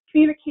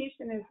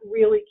communication is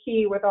really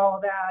key with all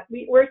of that.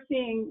 We're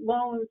seeing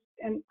loans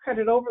and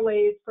credit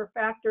overlays for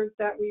factors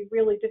that we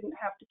really didn't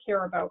have to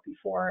care about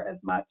before as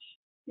much.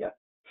 Yeah,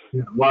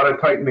 a lot of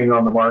tightening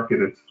on the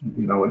market. It's,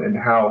 and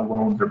how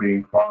loans are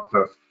being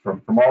processed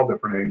from all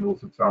different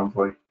angles, it sounds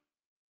like.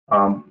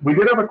 We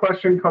did have a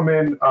question come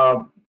in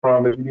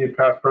from immediate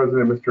past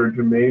president, Mr.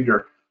 Jim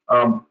Major.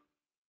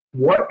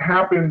 What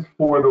happens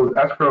for those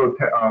escrow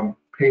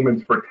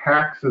payments for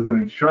taxes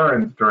and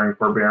insurance during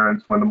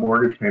forbearance when the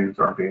mortgage payments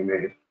aren't being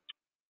made?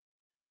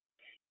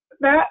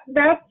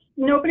 That's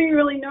nobody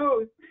really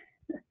knows.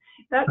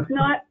 That's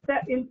not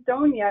set in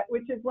stone yet,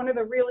 which is one of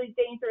the really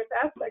dangerous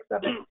aspects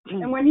of it.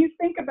 And when you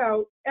think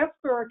about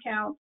escrow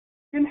accounts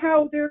and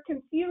how they're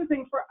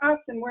confusing for us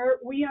and where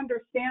we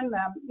understand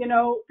them,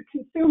 the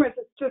consumers,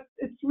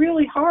 it's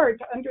really hard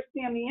to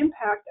understand the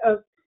impact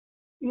of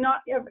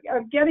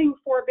getting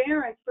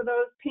forbearance for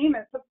those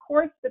payments. Of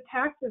course, the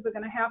taxes are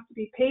going to have to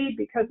be paid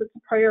because it's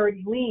a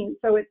priority lien.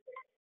 So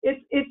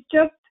it's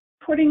just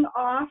putting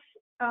off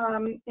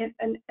an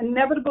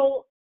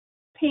inevitable,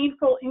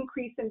 painful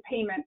increase in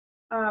payment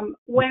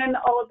when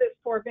all of this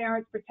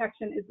forbearance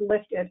protection is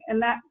lifted.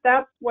 And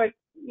that's what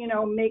you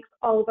know, makes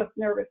all of us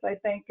nervous, I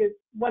think, is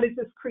what is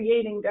this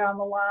creating down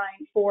the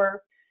line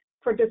for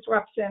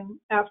disruption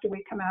after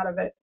we come out of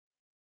it.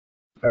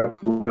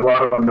 Absolutely, a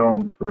lot of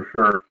unknowns for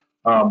sure.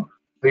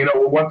 You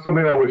know,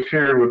 something that was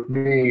shared with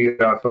me,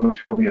 someone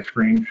showed me a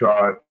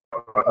screenshot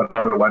of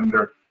another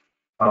lender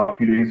a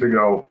few days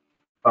ago.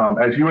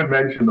 As you had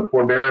mentioned, the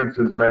forbearance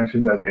is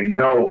mentioned as a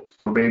note,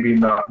 so maybe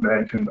not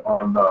mentioned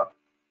on the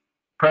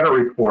credit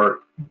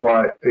report,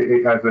 but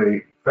as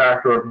a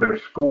factor of their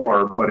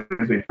score, but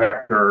it is a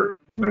factor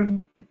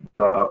when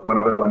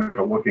other lenders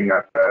are looking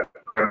at that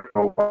credit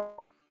profile.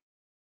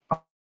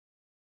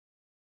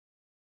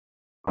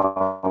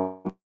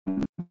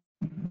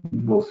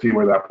 We'll see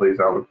where that plays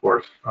out, of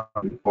course,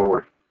 moving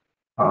forward.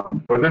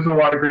 But this is a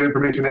lot of great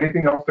information.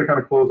 Anything else to kind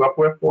of close up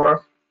with for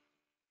us?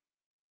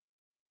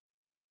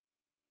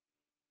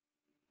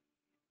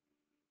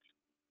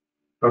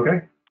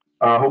 Okay.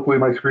 Hopefully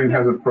my screen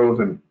hasn't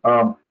frozen.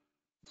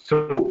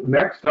 So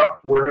next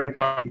up, we're going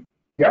to,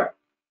 yeah.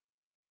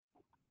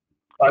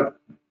 All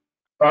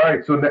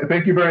right. So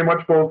thank you very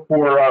much both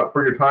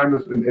for your time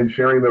and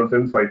sharing those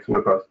insights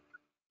with us.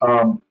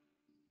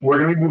 We're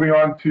going to be moving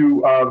on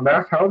to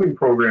mass housing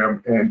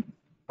program and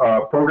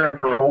program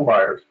for home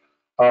buyers.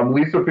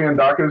 Lisa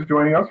Fandaka is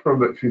joining us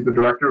she's the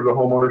director of the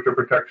home ownership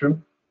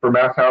protection for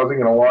mass housing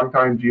and a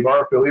longtime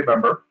GBAR affiliate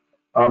member.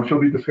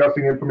 She'll be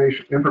discussing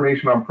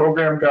information on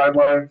program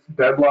guidelines,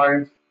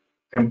 deadlines,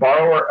 and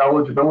borrower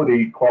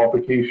eligibility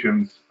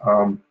qualifications.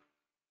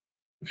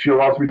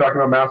 She'll also be talking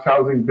about mass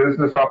housing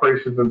business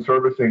operations and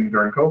servicing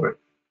during COVID.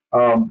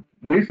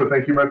 Lisa,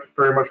 thank you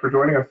very much for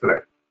joining us today.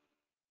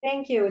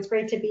 Thank you. It's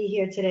great to be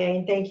here today.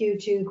 And thank you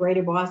to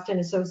Greater Boston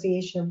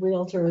Association of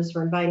Realtors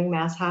for inviting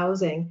mass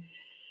housing.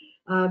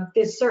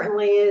 This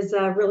certainly is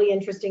really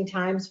interesting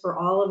times for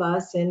all of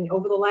us. And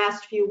over the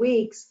last few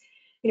weeks,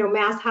 you know,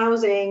 mass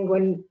housing,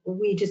 when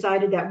we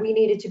decided that we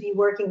needed to be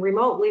working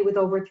remotely with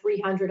over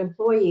 300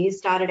 employees,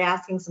 started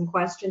asking some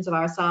questions of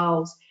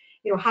ourselves.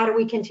 You know, how do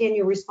we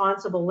continue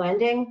responsible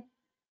lending?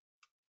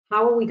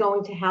 How are we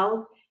going to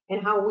help?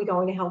 And how are we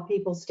going to help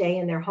people stay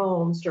in their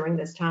homes during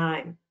this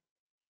time?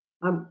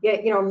 Yeah,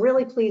 you know, I'm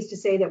really pleased to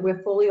say that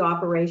we're fully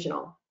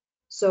operational.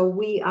 So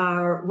we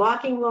are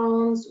locking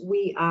loans,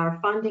 we are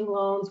funding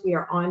loans, we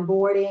are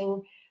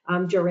onboarding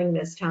during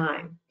this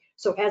time.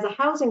 So as a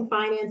housing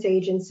finance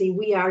agency,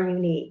 we are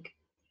unique.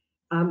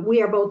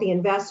 We are both the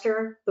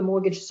investor, the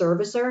mortgage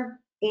servicer,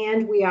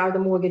 and we are the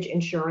mortgage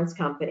insurance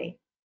company.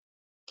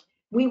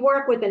 We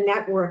work with a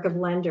network of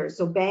lenders,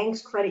 so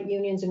banks, credit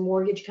unions, and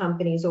mortgage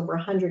companies, over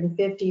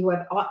 150 who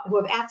have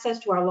access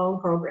to our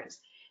loan programs.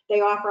 They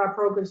offer our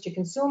programs to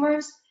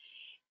consumers.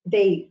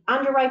 They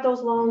underwrite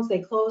those loans, they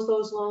close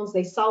those loans,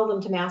 they sell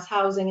them to mass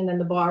housing, and then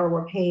the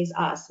borrower pays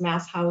us,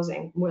 mass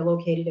housing. We're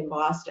located in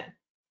Boston.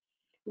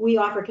 We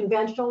offer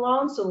conventional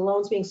loans, so the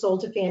loans being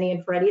sold to Fannie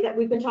and Freddie that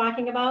we've been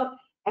talking about,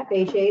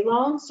 FHA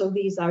loans, so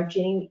these are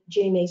Ginnie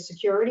Mae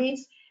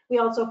securities. We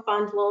also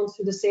fund loans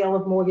through the sale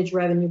of mortgage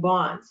revenue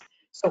bonds.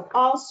 So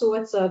all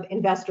sorts of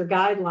investor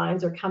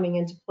guidelines are coming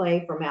into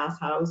play for mass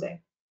housing.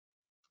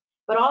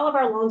 But all of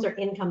our loans are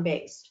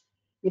income-based.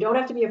 You don't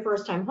have to be a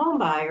first-time home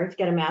buyer to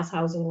get a mass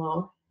housing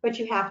loan, but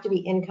you have to be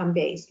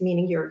income-based,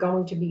 meaning you're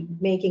going to be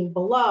making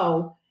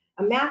below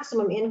a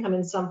maximum income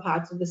in some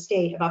parts of the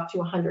state of up to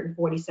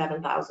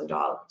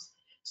 $147,000.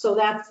 So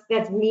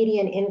that's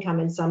median income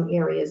in some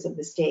areas of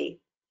the state.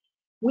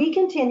 We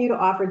continue to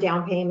offer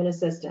down payment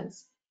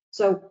assistance.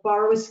 So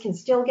borrowers can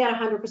still get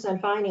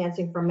 100%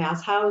 financing from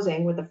mass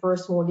housing with a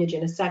first mortgage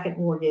and a second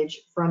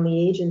mortgage from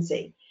the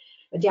agency.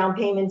 A down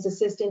payment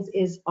assistance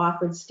is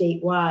offered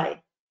statewide.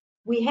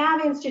 We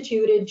have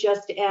instituted,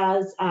 just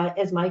as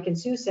Mike and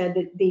Sue said,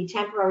 the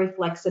temporary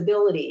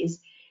flexibilities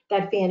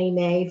that Fannie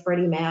Mae,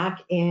 Freddie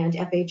Mac, and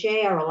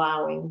FHA are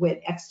allowing with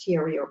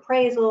exterior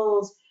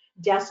appraisals,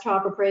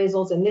 desktop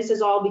appraisals, and this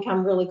has all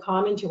become really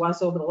common to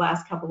us over the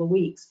last couple of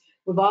weeks.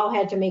 We've all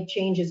had to make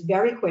changes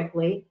very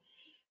quickly.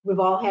 We've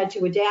all had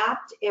to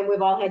adapt, and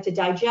we've all had to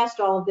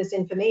digest all of this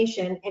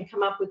information and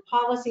come up with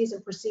policies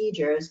and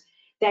procedures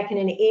that can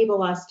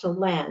enable us to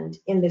lend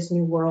in this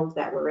new world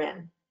that we're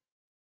in.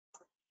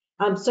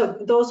 So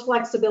those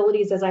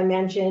flexibilities, as I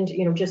mentioned,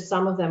 you know, just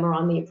some of them are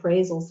on the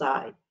appraisal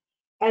side.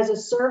 As a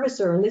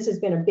servicer, and this has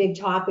been a big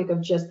topic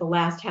of just the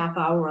last half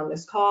hour on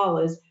this call,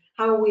 is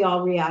how are we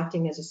all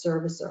reacting as a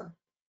servicer?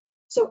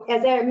 So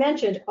as I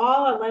mentioned,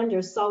 all our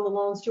lenders sell the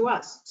loans to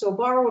us. So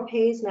borrower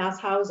pays mass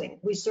housing.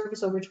 We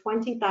service over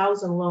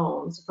 20,000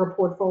 loans for a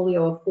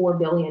portfolio of $4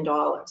 billion.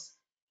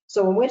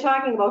 So when we're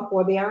talking about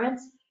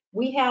forbearance,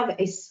 we have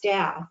a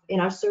staff in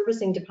our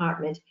servicing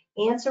department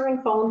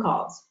answering phone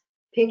calls,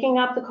 picking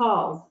up the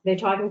calls. They're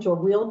talking to a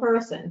real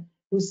person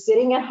who's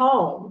sitting at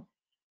home,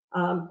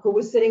 who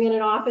was sitting in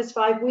an office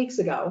 5 weeks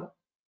ago,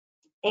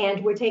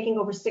 and we're taking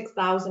over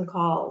 6,000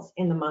 calls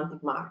in the month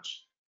of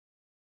March.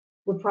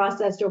 We've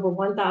processed over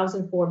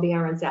 1,000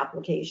 forbearance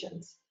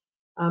applications.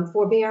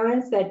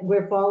 Forbearance that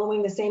we're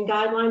following the same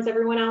guidelines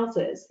everyone else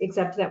is,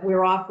 except that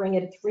we're offering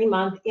it at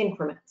 3-month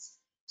increments.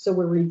 So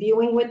we're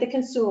reviewing with the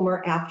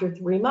consumer after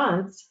 3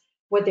 months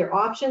what their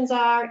options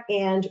are,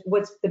 and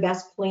what's the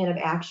best plan of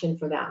action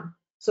for them.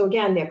 So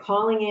again, they're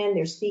calling in,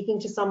 they're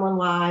speaking to someone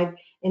live,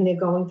 and they're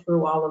going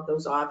through all of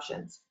those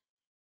options.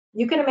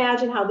 You can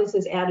imagine how this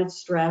has added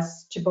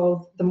stress to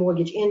both the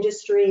mortgage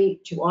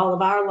industry, to all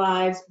of our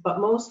lives, but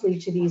mostly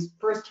to these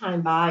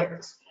first-time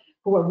buyers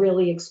who are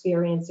really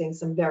experiencing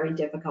some very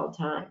difficult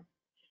time.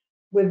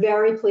 We're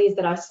very pleased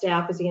that our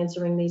staff is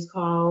answering these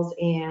calls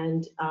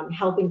and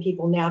helping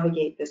people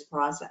navigate this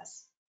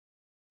process.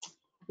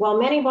 While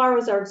many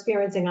borrowers are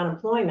experiencing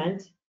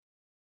unemployment,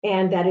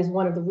 and that is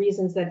one of the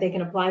reasons that they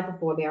can apply for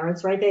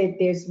forbearance, right?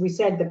 We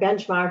said the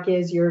benchmark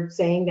is you're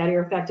saying that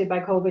you're affected by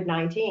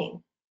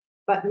COVID-19.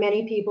 But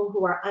many people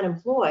who are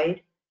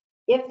unemployed,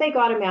 if they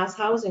got a mass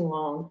housing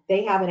loan,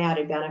 they have an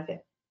added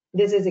benefit.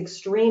 This is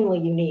extremely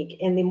unique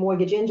in the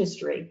mortgage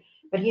industry.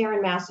 But here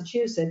in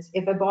Massachusetts,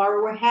 if a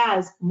borrower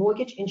has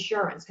mortgage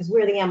insurance, because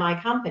we're the MI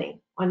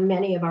company on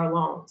many of our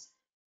loans,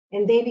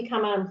 and they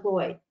become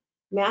unemployed,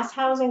 mass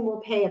housing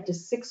will pay up to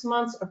 6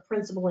 months of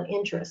principal and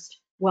interest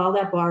while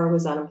that borrower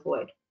is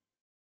unemployed.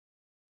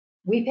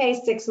 We pay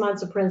 6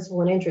 months of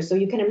principal and interest. So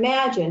you can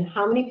imagine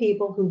how many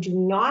people who do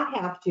not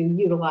have to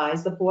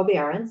utilize the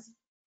forbearance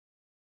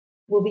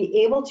will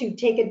be able to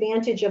take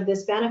advantage of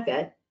this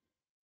benefit,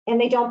 and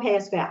they don't pay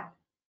us back.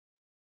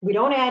 We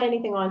don't add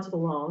anything onto the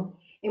loan,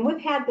 and we've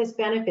had this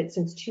benefit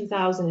since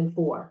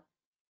 2004.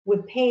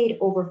 We've paid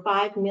over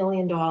 $5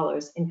 million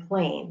in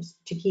claims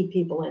to keep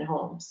people in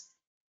homes.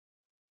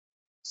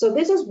 So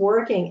this is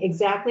working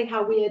exactly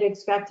how we had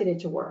expected it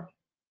to work.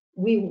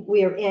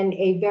 We are in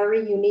a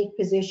very unique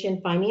position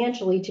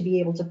financially to be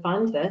able to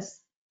fund this.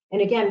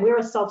 And again, we're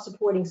a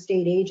self-supporting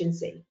state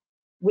agency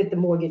with the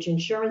Mortgage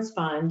Insurance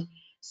Fund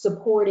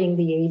supporting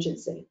the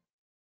agency.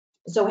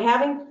 So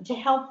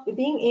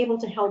being able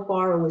to help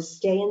borrowers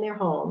stay in their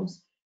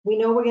homes, we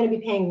know we're going to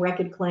be paying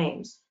record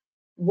claims.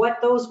 What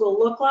those will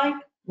look like,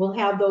 we'll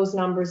have those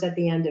numbers at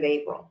the end of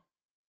April.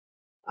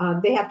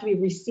 They have to be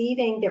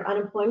receiving their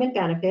unemployment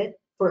benefit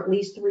for at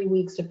least 3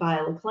 weeks to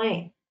file a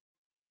claim.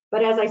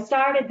 But as I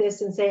started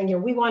this and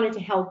saying, we wanted to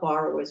help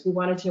borrowers, we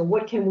wanted to know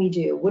what can we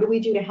do? What do we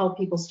do to help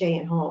people stay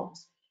in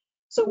homes?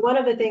 So one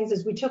of the things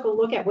is we took a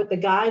look at what the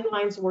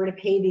guidelines were to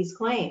pay these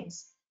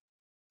claims.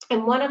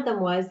 And one of them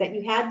was that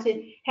you had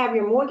to have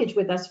your mortgage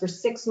with us for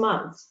 6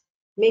 months,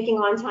 making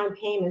on-time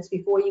payments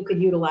before you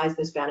could utilize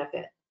this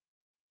benefit.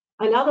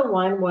 Another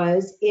one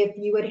was if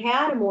you had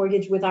had a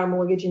mortgage with our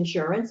mortgage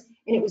insurance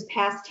and it was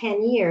past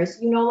 10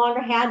 years, you no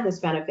longer had this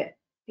benefit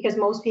because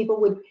most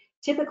people would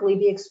typically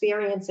be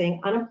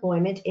experiencing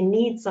unemployment and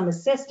need some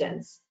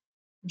assistance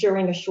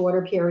during a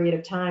shorter period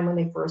of time when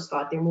they first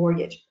got their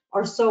mortgage,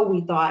 or so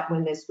we thought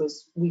when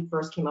we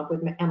first came up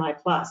with MI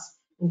Plus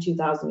in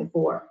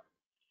 2004.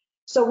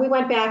 So we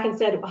went back and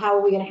said, how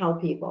are we going to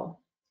help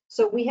people?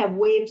 So we have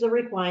waived the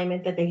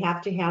requirement that they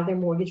have to have their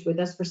mortgage with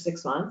us for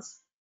 6 months.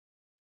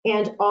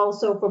 And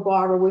also for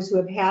borrowers who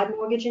have had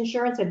mortgage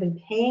insurance, have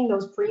been paying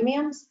those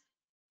premiums,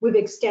 we've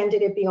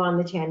extended it beyond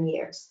the 10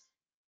 years.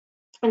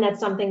 And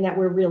that's something that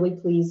we're really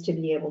pleased to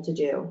be able to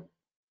do.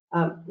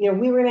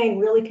 We remain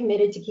really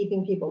committed to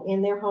keeping people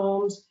in their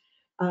homes.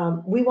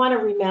 We want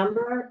to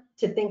remember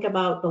to think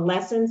about the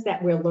lessons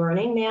that we're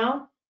learning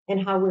now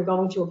and how we're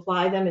going to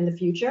apply them in the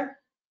future.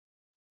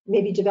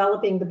 Maybe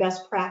developing the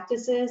best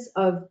practices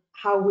of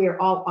how we're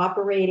all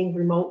operating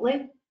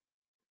remotely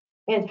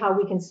and how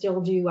we can still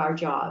do our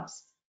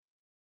jobs.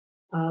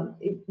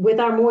 With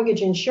our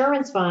mortgage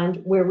insurance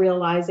fund, we're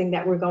realizing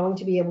that we're going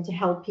to be able to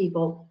help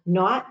people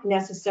not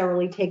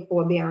necessarily take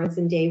forbearance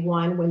in day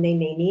one when they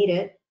may need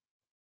it,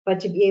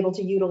 but to be able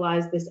to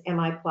utilize this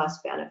MI Plus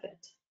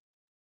benefit.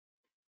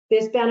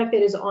 This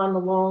benefit is on the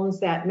loans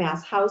that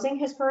Mass Housing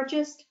has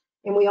purchased,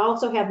 and we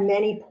also have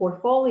many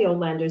portfolio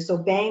lenders, so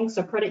banks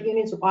or credit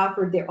unions who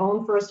offered their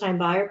own first-time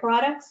buyer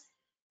products,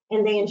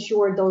 and they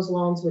insured those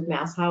loans with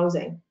Mass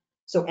Housing.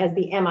 So as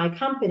the MI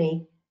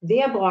company,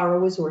 their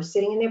borrowers who are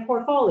sitting in their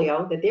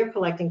portfolio that they're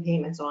collecting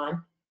payments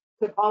on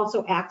could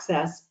also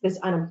access this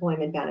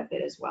unemployment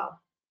benefit as well.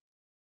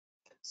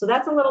 So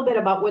that's a little bit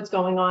about what's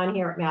going on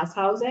here at Mass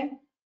Housing.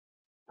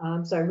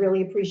 So I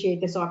really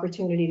appreciate this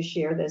opportunity to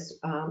share this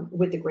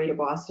with the Greater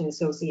Boston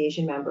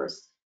Association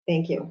members.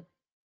 Thank you.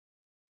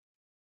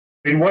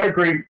 And what a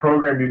great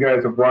program you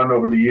guys have run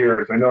over the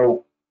years. I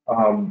know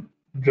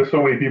just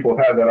so many people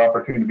have had that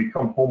opportunity to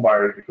become home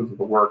buyers because of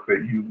the work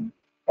that you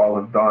all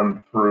have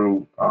done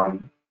through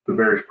the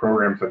various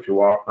programs that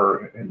you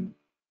offer, and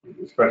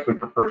especially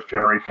for first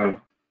generation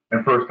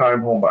and first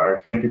time home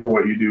buyers. Thank you for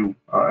what you do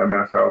at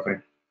Mass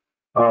Housing.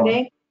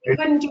 Thank you. We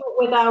couldn't do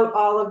it without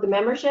all of the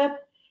membership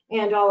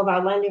and all of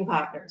our lending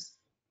partners.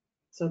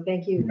 So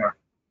thank you.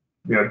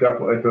 Yeah,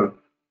 definitely.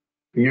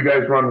 You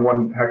guys run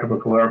one heck of a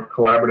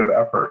collaborative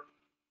effort.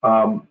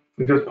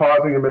 Just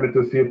pausing a minute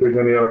to see if there's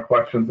any other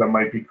questions that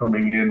might be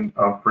coming in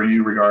for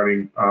you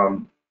regarding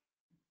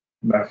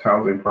Mass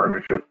Housing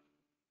Partnership.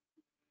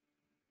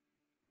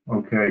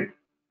 Okay.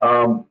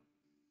 All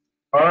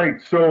right,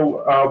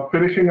 so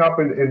finishing up,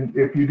 and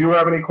if you do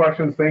have any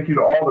questions, thank you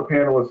to all the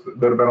panelists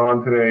that have been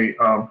on today.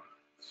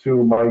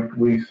 Sue, Mike,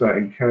 Lisa,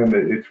 and Ken.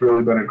 It's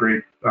really been a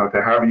great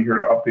to have you here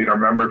to update our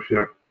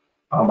membership.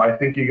 I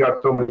think you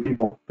got so many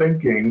people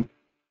thinking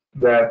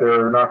that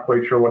they're not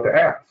quite sure what to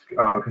ask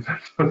because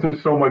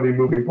there's so many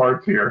moving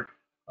parts here.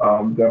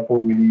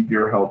 Definitely we need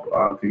your help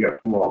to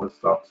get through all this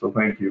stuff. So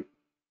thank you.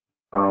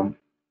 And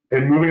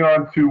moving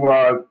on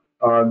to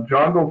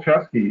John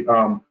Dolczewski,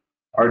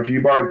 our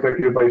GBAR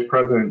Executive Vice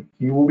President.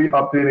 He will be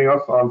updating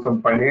us on some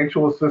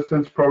financial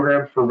assistance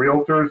programs for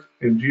realtors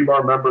and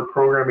GBAR member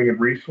programming and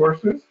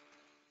resources,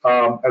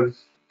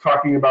 as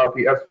talking about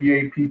the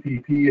SBA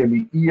PPP and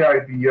the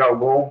EIDL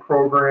loan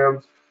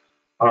programs,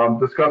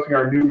 discussing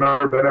our new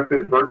member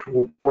benefit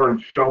virtual tour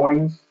and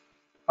showings,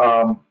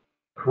 our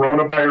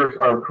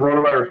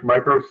coronavirus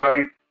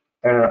microsite,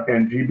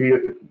 and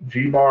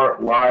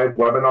GBAR live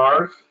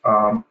webinars,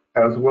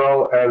 as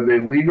well as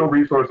a legal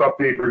resource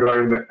update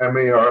regarding the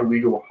MAR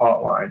legal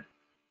hotline.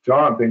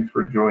 John, thanks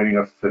for joining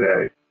us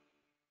today.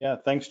 Yeah,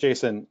 thanks,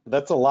 Jason.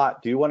 That's a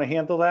lot. Do you want to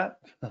handle that?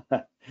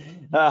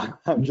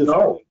 I'm just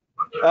no.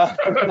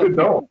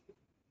 No.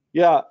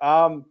 Yeah.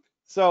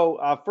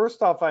 So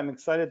first off, I'm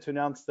excited to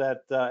announce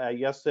that at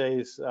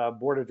yesterday's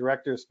Board of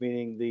Directors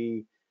meeting,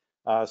 the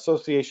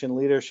association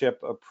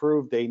leadership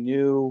approved a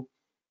new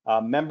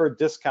member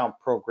discount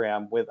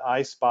program with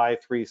iSpy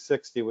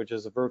 360, which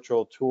is a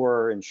virtual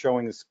tour and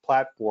showings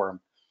platform.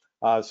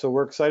 So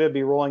we're excited to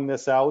be rolling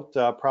this out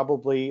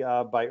probably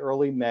by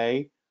early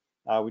May.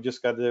 We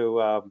just got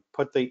to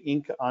put the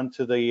ink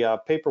onto the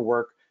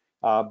paperwork,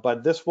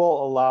 but this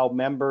will allow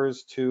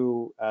members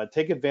to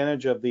take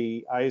advantage of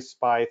the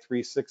iSpy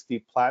 360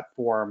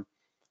 platform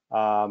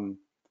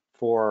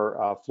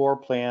for floor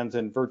plans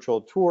and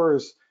virtual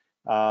tours.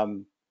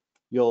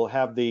 You'll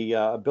have the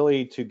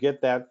ability to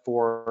get that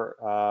for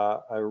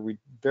a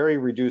very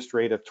reduced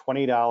rate of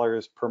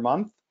 $20 per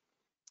month.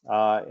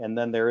 And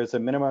then there is a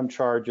minimum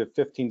charge of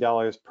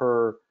 $15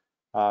 per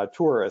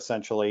tour,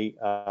 essentially,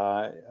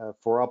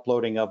 for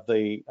uploading of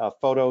the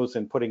photos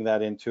and putting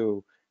that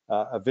into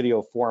a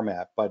video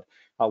format. But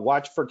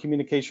watch for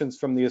communications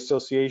from the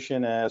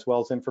association as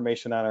well as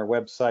information on our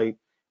website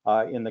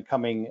in the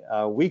coming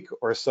week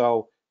or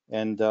so,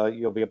 and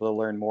you'll be able to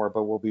learn more,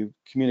 but we'll be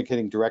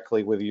communicating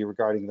directly with you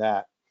regarding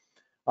that.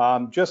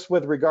 Just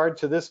with regard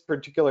to this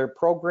particular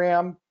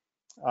program,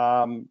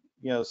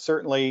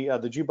 certainly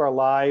the GBAR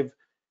Live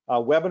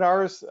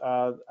webinars,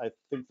 I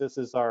think this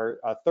is our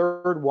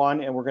third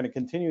one, and we're going to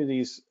continue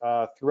these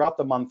throughout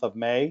the month of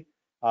May.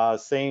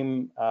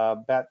 Same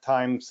bat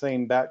time,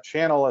 same bat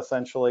channel,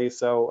 essentially.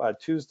 So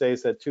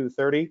Tuesdays at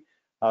 2:30.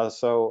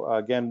 So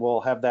again,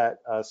 we'll have that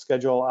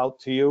schedule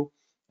out to you,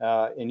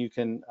 and you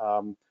can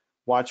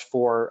watch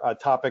for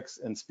topics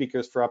and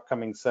speakers for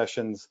upcoming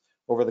sessions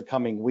over the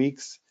coming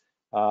weeks.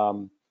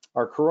 Our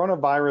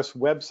coronavirus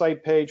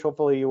website page,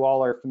 hopefully you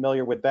all are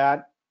familiar with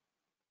that,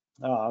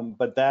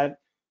 but that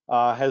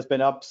has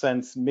been up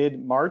since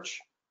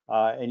mid-March,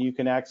 and you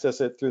can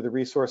access it through the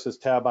resources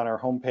tab on our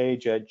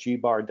homepage at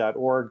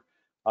gbar.org.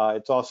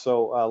 It's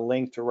also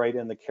linked right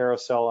in the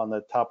carousel on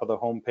the top of the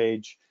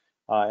homepage,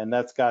 and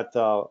that's got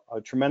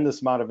a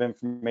tremendous amount of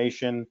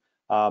information.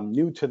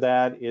 New to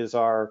that is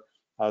our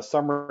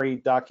summary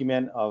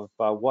document of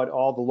what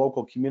all the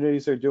local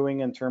communities are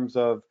doing in terms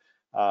of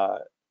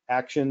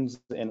actions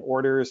and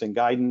orders and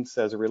guidance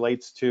as it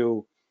relates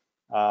to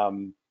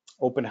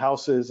open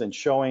houses and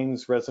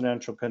showings,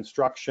 residential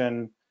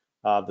construction,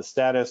 the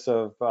status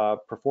of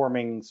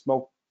performing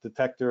smoke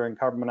detector and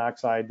carbon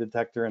monoxide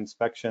detector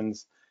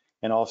inspections,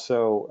 and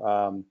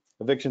also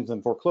evictions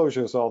and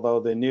foreclosures, although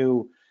the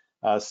new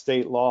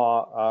state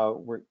law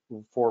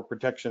for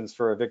protections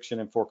for eviction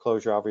and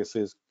foreclosure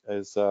obviously is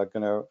going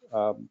to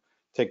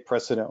take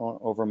precedent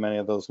over many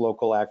of those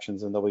local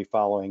actions, and they'll be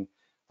following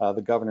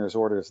the governor's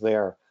orders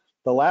there.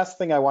 The last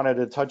thing I wanted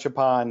to touch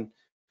upon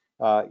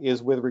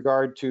is with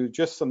regard to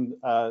just some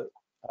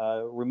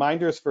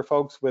reminders for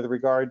folks with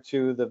regard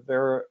to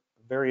the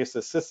various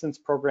assistance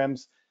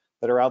programs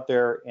that are out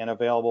there and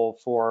available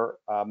for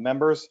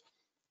members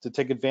to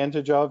take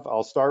advantage of.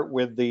 I'll start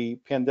with the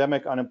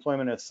Pandemic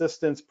Unemployment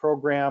Assistance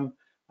Program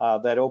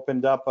that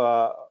opened up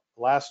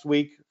last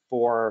week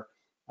for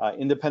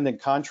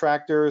independent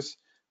contractors.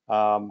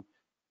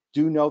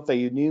 Do note that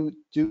you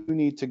do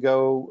need to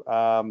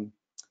go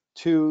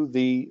to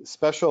the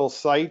special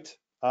site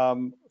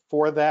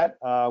for that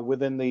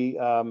within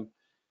the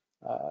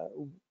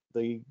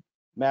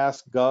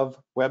MassGov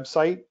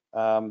website.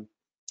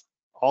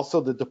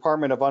 Also, the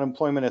Department of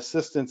Unemployment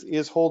Assistance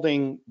is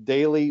holding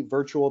daily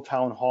virtual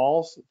town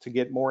halls to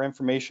get more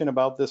information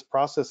about this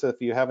process if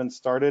you haven't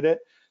started it.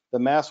 The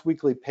Mass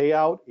Weekly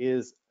Payout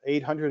is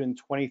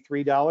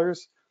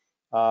 $823,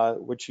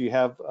 which you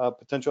have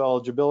potential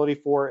eligibility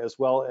for, as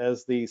well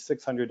as the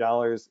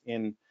 $600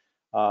 in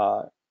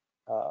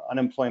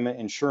unemployment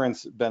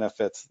insurance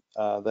benefits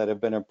that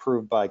have been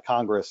approved by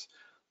Congress.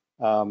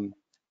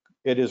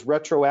 It is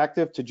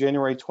retroactive to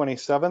January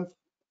 27th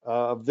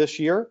of this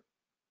year.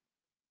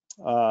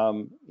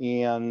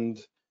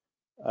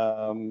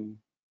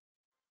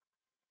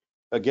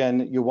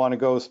 again, you want to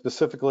go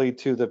specifically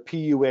to the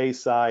PUA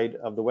side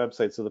of the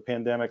website, so the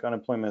Pandemic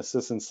Unemployment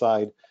Assistance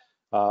side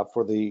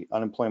for the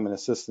Unemployment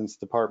Assistance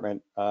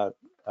Department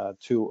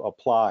to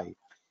apply.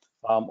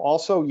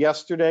 Also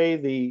yesterday,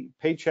 the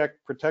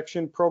Paycheck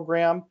Protection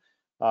Program,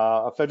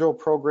 a federal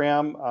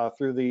program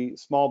through the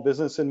Small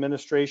Business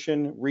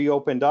Administration,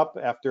 reopened up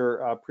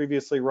after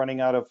previously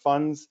running out of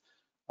funds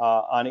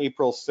on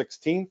April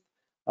 16th.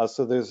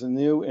 So there's a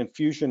new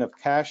infusion of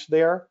cash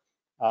there.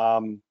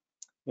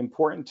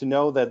 Important to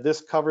know that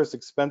this covers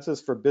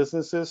expenses for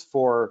businesses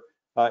for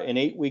an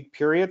 8-week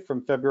period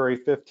from February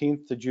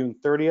 15th to June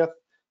 30th.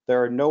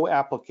 There are no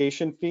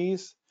application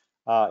fees.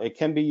 It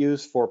can be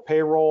used for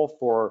payroll,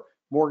 for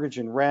mortgage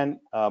and rent,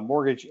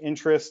 mortgage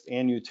interest,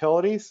 and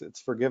utilities. It's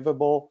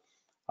forgivable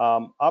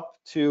up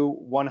to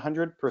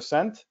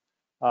 100%.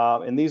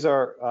 And these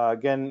are,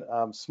 again,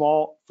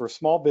 for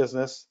small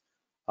business.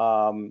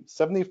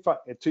 75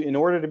 in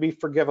order to be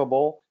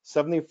forgivable,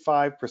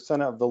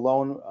 75% of the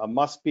loan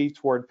must be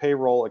toward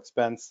payroll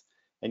expense,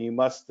 and you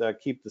must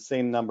keep the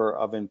same number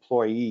of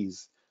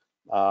employees.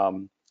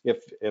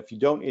 If you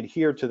don't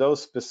adhere to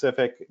those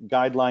specific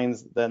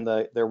guidelines, then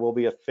there will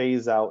be a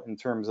phase out in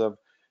terms of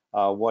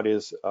what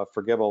is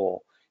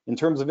forgivable. In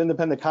terms of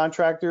independent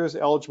contractors,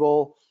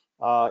 eligible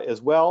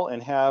as well,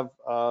 and have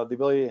the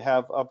ability to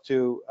have up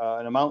to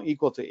an amount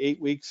equal to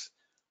 8 weeks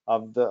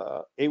of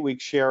the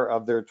 8-week share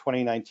of their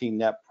 2019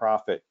 net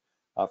profit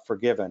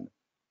forgiven.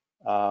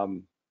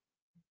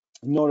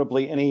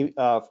 Notably, any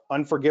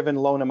unforgiven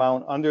loan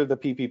amount under the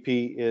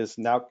PPP is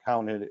now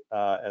counted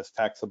as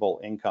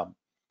taxable income.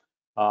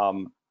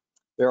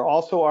 There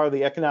also are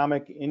the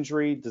economic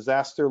injury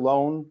disaster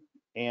loan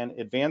and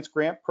advance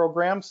grant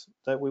programs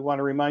that we want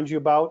to remind you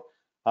about.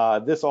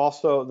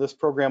 This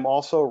program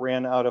also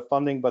ran out of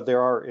funding, but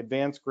there are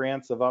advance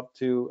grants of up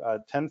to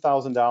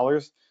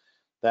 $10,000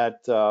 that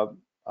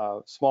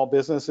small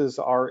businesses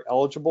are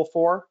eligible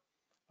for.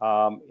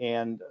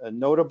 And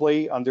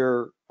notably,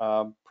 under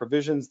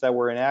provisions that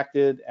were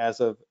enacted as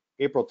of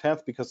April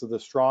 10th because of the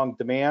strong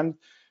demand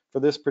for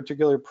this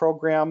particular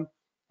program,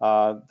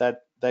 that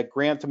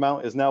grant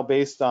amount is now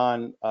based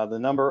on the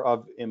number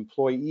of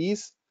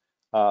employees,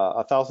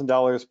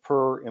 $1,000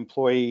 per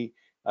employee,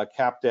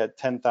 capped at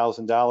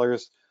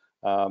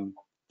 $10,000.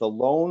 The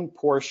loan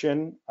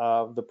portion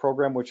of the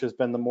program, which has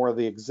been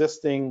the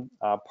existing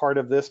part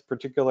of this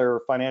particular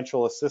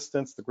financial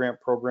assistance, the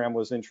grant program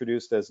was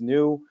introduced as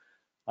new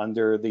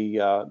under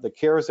the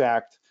CARES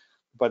Act,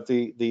 but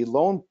the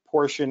loan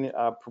portion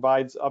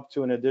provides up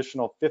to an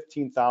additional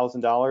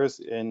 $15,000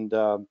 in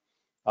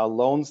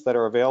loans that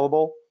are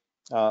available.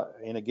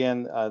 And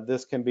again,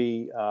 this can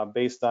be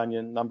based on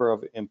your number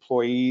of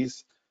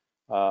employees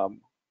to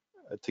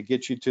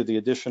get you to the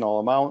additional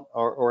amount,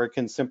 or it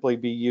can simply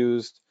be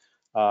used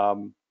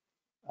for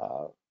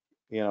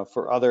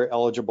other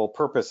eligible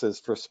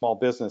purposes for small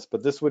business.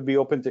 But this would be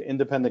open to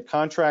independent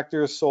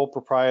contractors, sole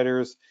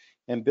proprietors,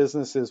 and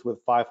businesses with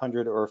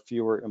 500 or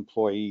fewer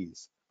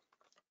employees.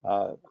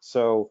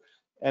 So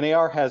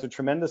NAR has a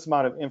tremendous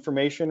amount of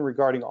information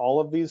regarding all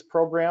of these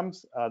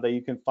programs that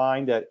you can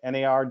find at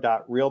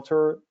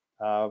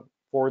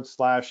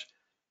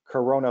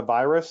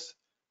nar.realtor/coronavirus.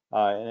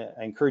 And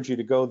I encourage you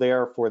to go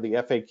there for the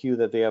FAQ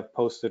that they have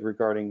posted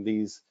regarding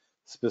these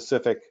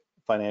specific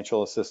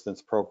financial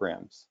assistance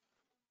programs.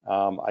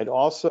 I'd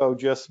also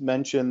just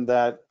mention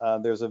that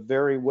there's a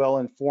very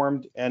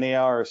well-informed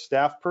NAR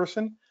staff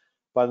person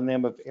by the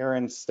name of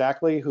Erin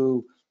Stackley,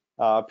 who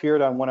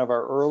appeared on one of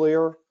our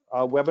earlier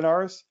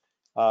webinars.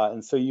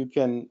 And so you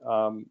can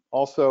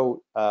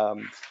also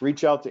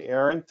reach out to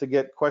Erin to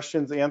get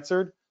questions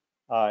answered.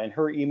 And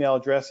her email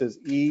address is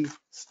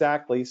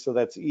estackley, so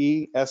that's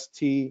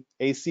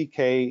ESTACKLEY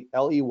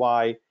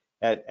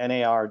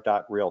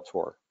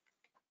 @nar.realtor.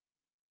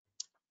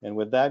 And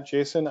with that,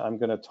 Jason, I'm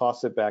going to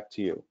toss it back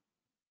to you.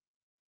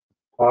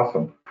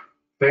 Awesome.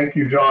 Thank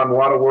you, John. A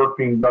lot of work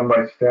being done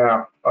by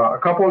staff. A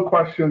couple of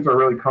questions or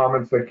really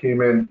comments that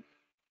came in.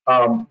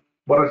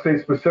 What I say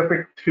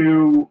specific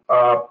to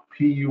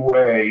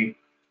PUA,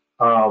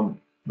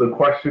 the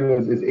question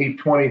is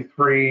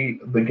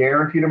 $823 the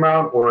guaranteed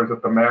amount, or is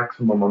it the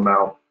maximum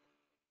amount?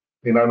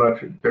 And I'm not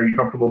sure. Are you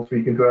comfortable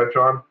speaking to that,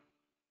 John?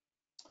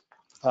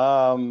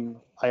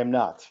 I am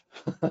not.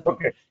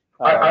 Okay.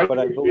 But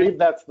I believe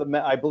that's the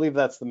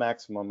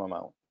maximum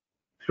amount.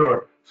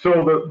 Sure.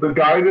 So the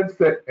guidance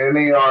that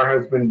NAR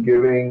has been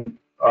giving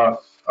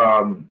us,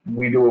 I'll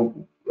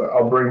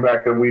bring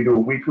back that we do a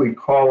weekly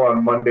call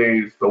on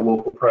Mondays, the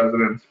local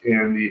presidents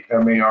and the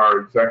MAR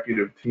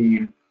executive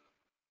team.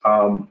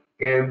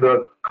 And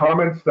the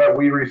comments that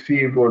we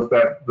received was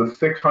that the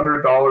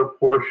 $600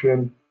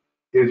 portion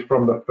is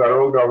from the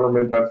federal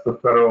government. That's the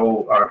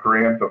federal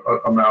grant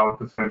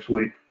amount,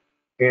 essentially.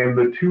 And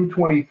the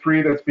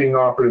 $223 that's being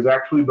offered is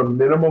actually the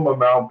minimum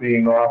amount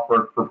being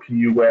offered for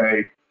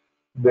PUA.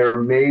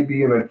 There may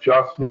be an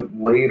adjustment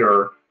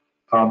later.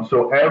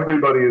 So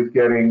everybody is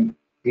getting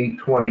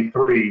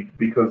 $823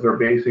 because they're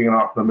basing it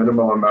off the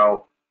minimum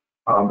amount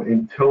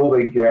until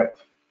they get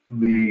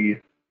the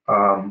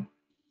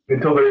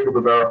until they're able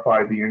to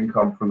verify the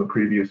income from the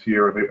previous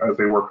year as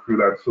they work through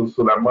that.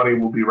 So that money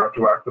will be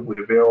retroactively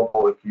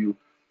available if you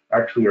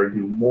actually are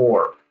due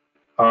more.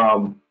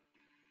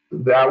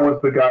 That was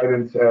the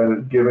guidance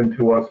given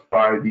to us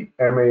by the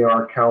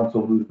MAR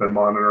Council, who's been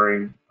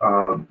monitoring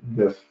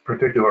this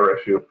particular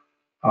issue.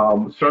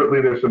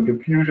 Certainly, there's some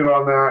confusion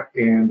on that,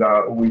 and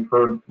we've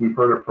heard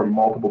it from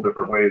multiple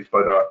different ways.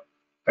 But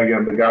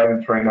again, the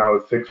guidance right now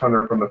is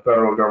 600 from the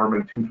federal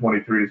government,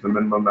 223 is the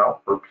minimum amount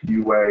for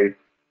PUA,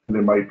 and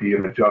there might be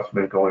an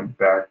adjustment going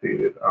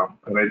backdated.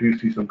 And I do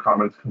see some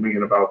comments coming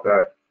in about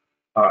that.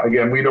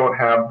 Again, we don't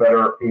have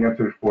better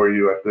answers for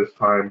you at this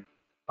time.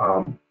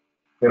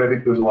 And I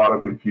think there's a lot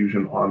of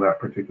confusion on that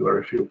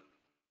particular issue.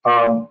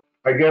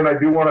 Again, I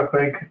do want to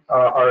thank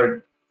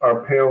our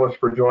panelists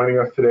for joining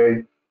us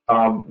today.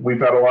 We've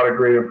had a lot of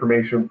great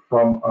information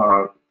from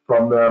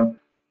them.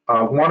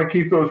 Want to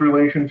keep those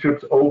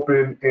relationships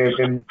open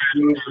and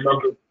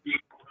remember,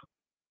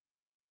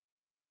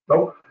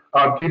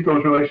 keep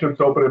those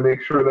relationships open and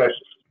make sure that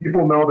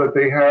people know that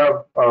they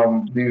have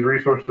these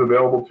resources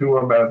available to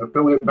them as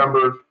affiliate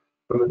members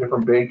from the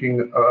different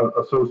banking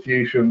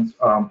associations.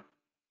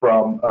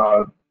 From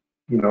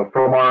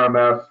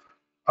RMS,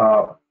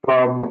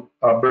 from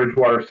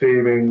Bridgewater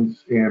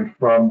Savings, and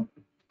from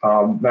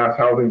Mass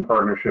Housing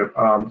Partnership.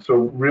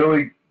 So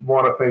really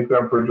want to thank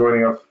them for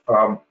joining us.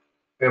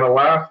 And a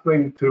last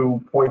thing to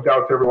point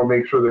out to everyone,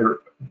 make sure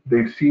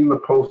they've seen the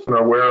posts and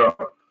are aware of.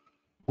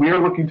 We are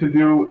looking to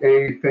do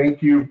a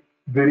thank you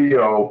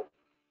video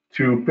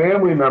to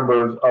family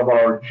members of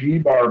our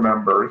GBAR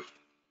members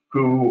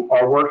who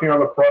are working on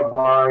the front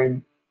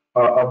line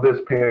of this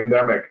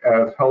pandemic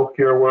as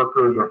healthcare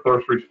workers or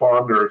first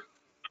responders.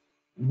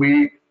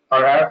 We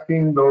are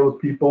asking those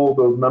people,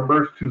 those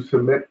members, to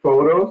submit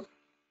photos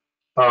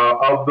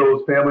of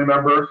those family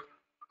members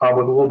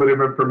with a little bit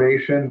of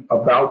information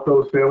about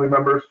those family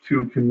members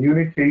to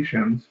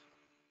communications,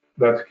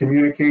 that's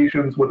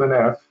communications with an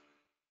S,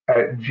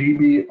 at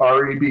gbreb.com.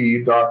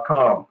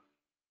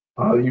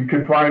 You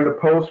can find a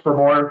post for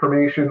more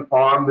information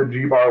on the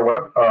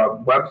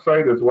GBAR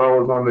website, as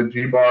well as on the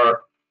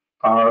GBAR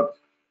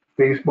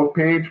Facebook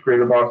page,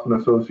 Greater Boston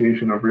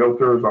Association of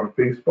Realtors on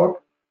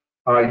Facebook.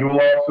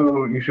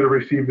 You should have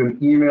received an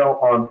email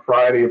on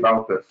Friday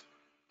about this.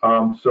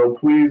 So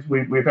please,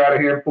 we've had a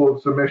handful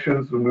of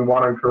submissions, and we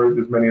want to encourage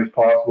as many as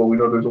possible. We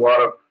know there's a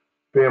lot of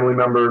family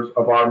members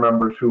of our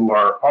members who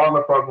are on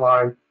the front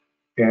line,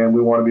 and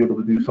we want to be able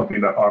to do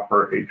something to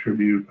offer a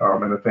tribute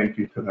and a thank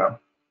you to them.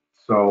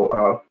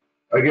 So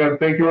again,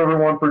 thank you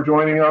everyone for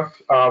joining us.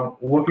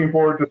 Looking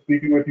forward to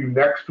speaking with you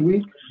next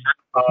week.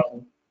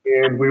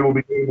 And we will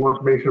be getting more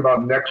information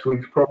about next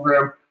week's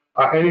program.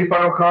 Any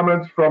final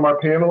comments from our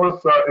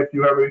panelists? If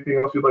you have anything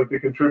else you'd like to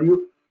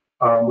contribute,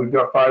 we've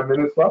got 5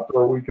 minutes left,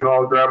 or we can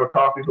all grab a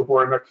coffee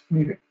before our next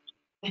meeting.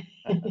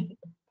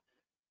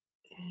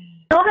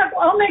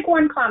 I'll make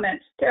one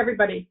comment to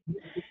everybody.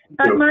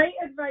 My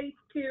advice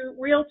to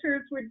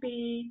realtors would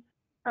be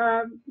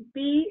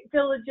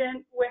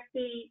diligent with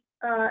the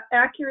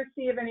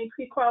accuracy of any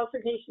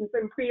pre-qualifications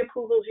and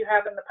pre-approvals you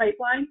have in the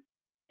pipeline,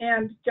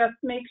 and just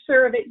make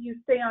sure that you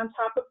stay on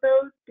top of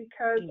those,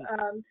 because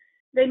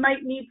they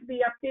might need to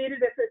be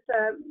updated if it's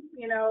a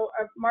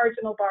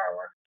marginal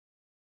borrower.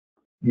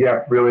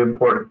 Yeah, really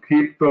important.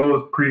 Keep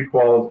those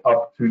pre-quals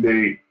up to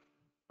date.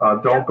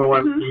 Don't go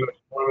in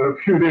a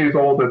few days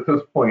old at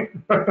this point.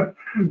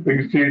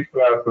 Things change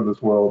fast in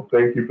this world.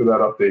 Thank you for that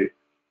update.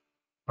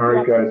 All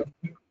right, guys.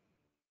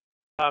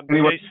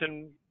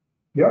 Jason,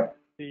 yeah.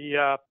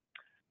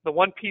 The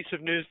one piece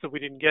of news that we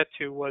didn't get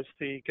to was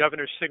the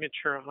governor's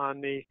signature on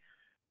the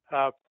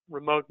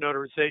remote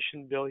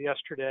notarization bill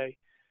yesterday,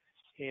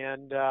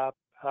 and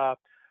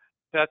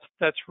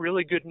that's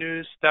really good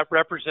news. That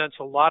represents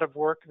a lot of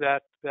work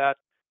that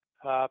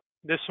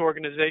this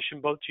organization,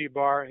 both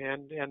GBAR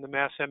and the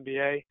Mass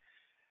MBA,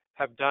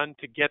 have done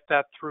to get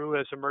that through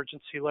as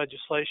emergency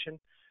legislation.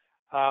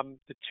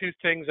 The two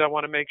things I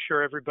want to make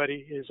sure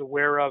everybody is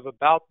aware of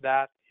about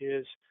that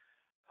is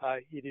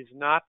it is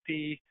not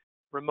the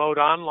remote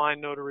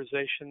online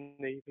notarization,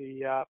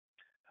 the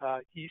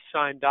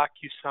e-sign,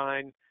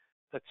 DocuSign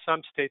that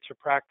some states are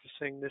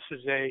practicing. This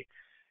is a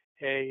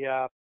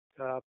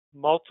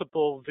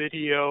multiple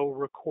video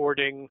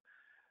recording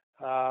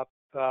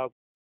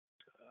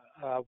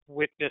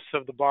witness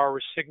of the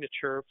borrower's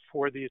signature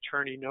for the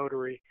attorney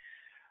notary.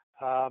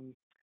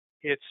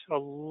 It's a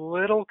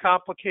little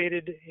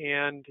complicated,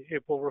 and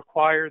it will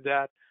require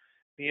that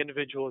the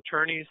individual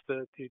attorneys,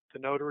 the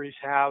notaries,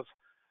 have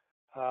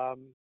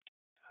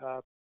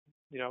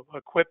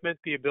equipment,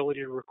 the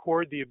ability to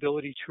record, the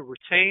ability to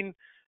retain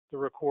the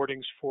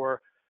recordings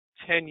for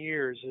 10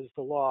 years is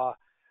the law.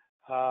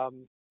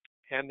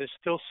 And there's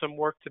still some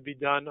work to be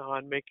done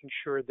on making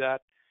sure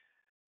that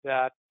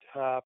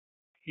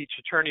each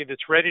attorney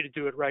that's ready to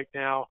do it right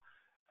now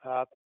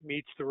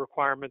meets the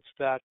requirements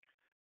that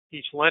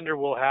each lender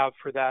will have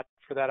for that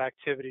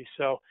activity.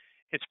 So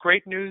it's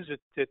great news.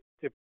 It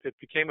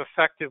became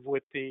effective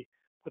with the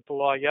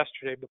law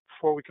yesterday, but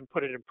before we can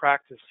put it in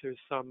practice, there's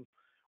some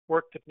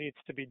work that needs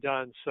to be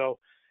done. So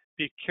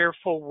be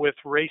careful with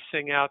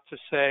racing out to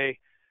say,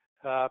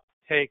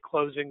 hey,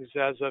 closings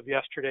as of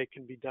yesterday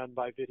can be done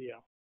by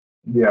video.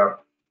 Yeah,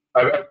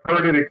 I've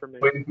heard it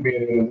explained to me,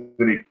 and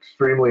it is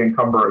extremely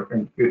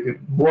encumbering. It's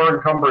more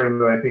encumbering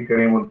than I think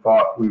anyone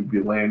thought we'd be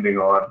landing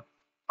on,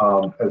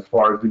 as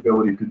far as the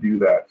ability to do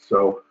that.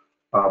 So,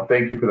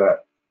 thank you for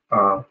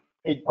that.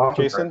 Hey,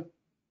 Awesome. Jason?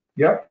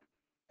 Yeah.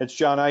 It's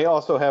John. I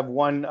also have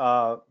one,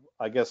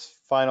 I guess,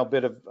 final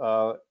bit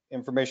of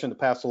information to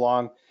pass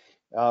along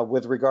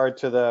with regard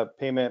to the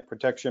payment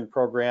protection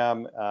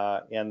program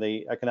and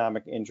the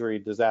economic injury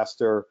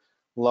disaster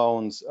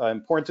loans.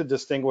 Important to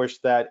distinguish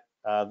that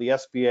the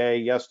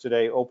SBA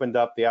yesterday opened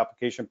up the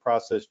application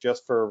process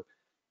just for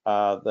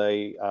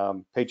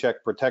the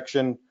Paycheck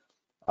Protection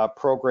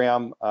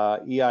program.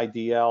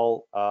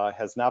 EIDL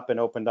has not been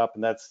opened up,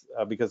 and that's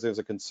because there's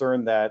a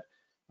concern that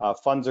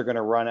funds are going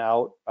to run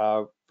out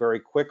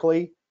very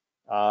quickly.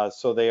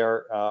 So they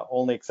are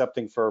only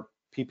accepting for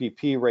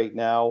PPP right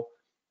now.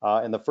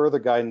 And the further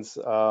guidance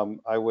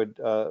I would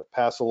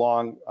pass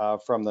along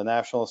from the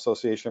National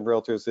Association of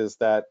Realtors is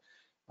that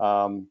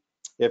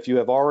if you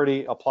have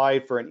already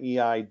applied for an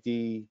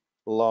EID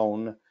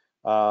loan,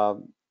 the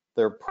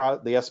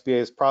SBA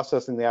is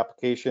processing the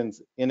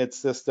applications in its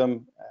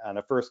system on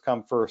a first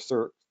come first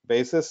served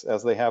basis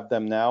as they have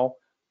them now.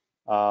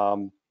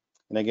 And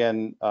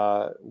again,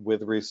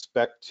 with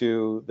respect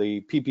to the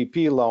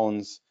PPP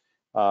loans,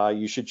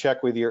 you should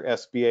check with your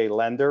SBA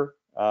lender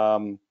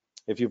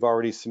if you've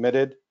already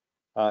submitted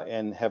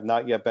and have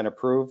not yet been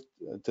approved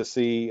to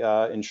see,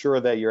 ensure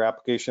that your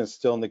application is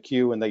still in the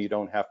queue and that you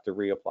don't have to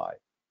reapply.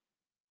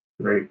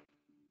 Great.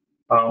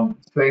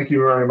 Thank you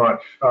very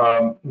much.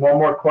 One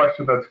more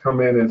question that's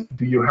come in is,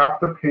 do you have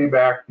to pay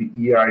back the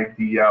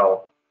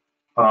EIDL?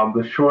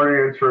 The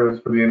short answer is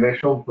for the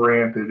initial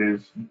grant, it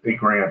is a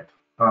grant.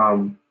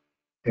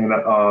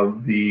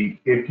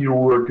 If you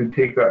were to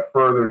take that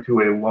further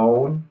to a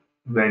loan,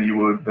 then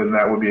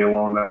that would be a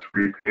loan that's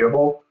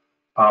repayable.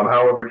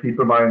 However, keep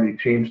in mind they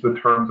changed the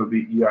terms of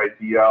the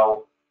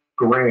EIDL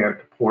grant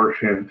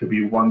portion to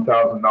be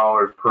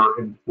 $1,000 per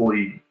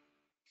employee.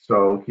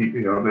 So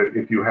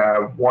if you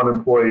have one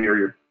employee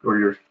or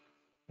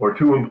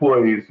two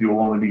employees, you will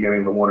only be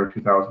getting the $1,000 or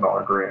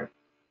 $2,000 grant,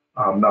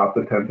 not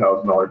the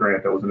 $10,000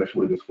 grant that was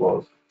initially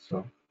disclosed.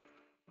 So,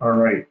 all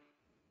right.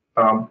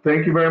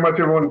 Thank you very much,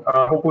 everyone.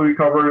 Hopefully we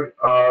covered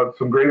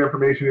some great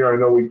information here. I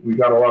know we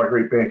got a lot of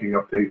great banking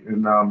update,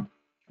 and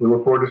we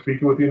look forward to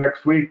speaking with you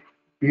next week.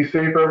 Be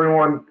safe,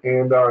 everyone,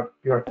 and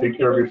take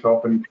care of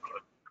yourself. And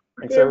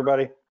thanks,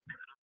 everybody.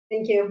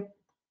 Thank you.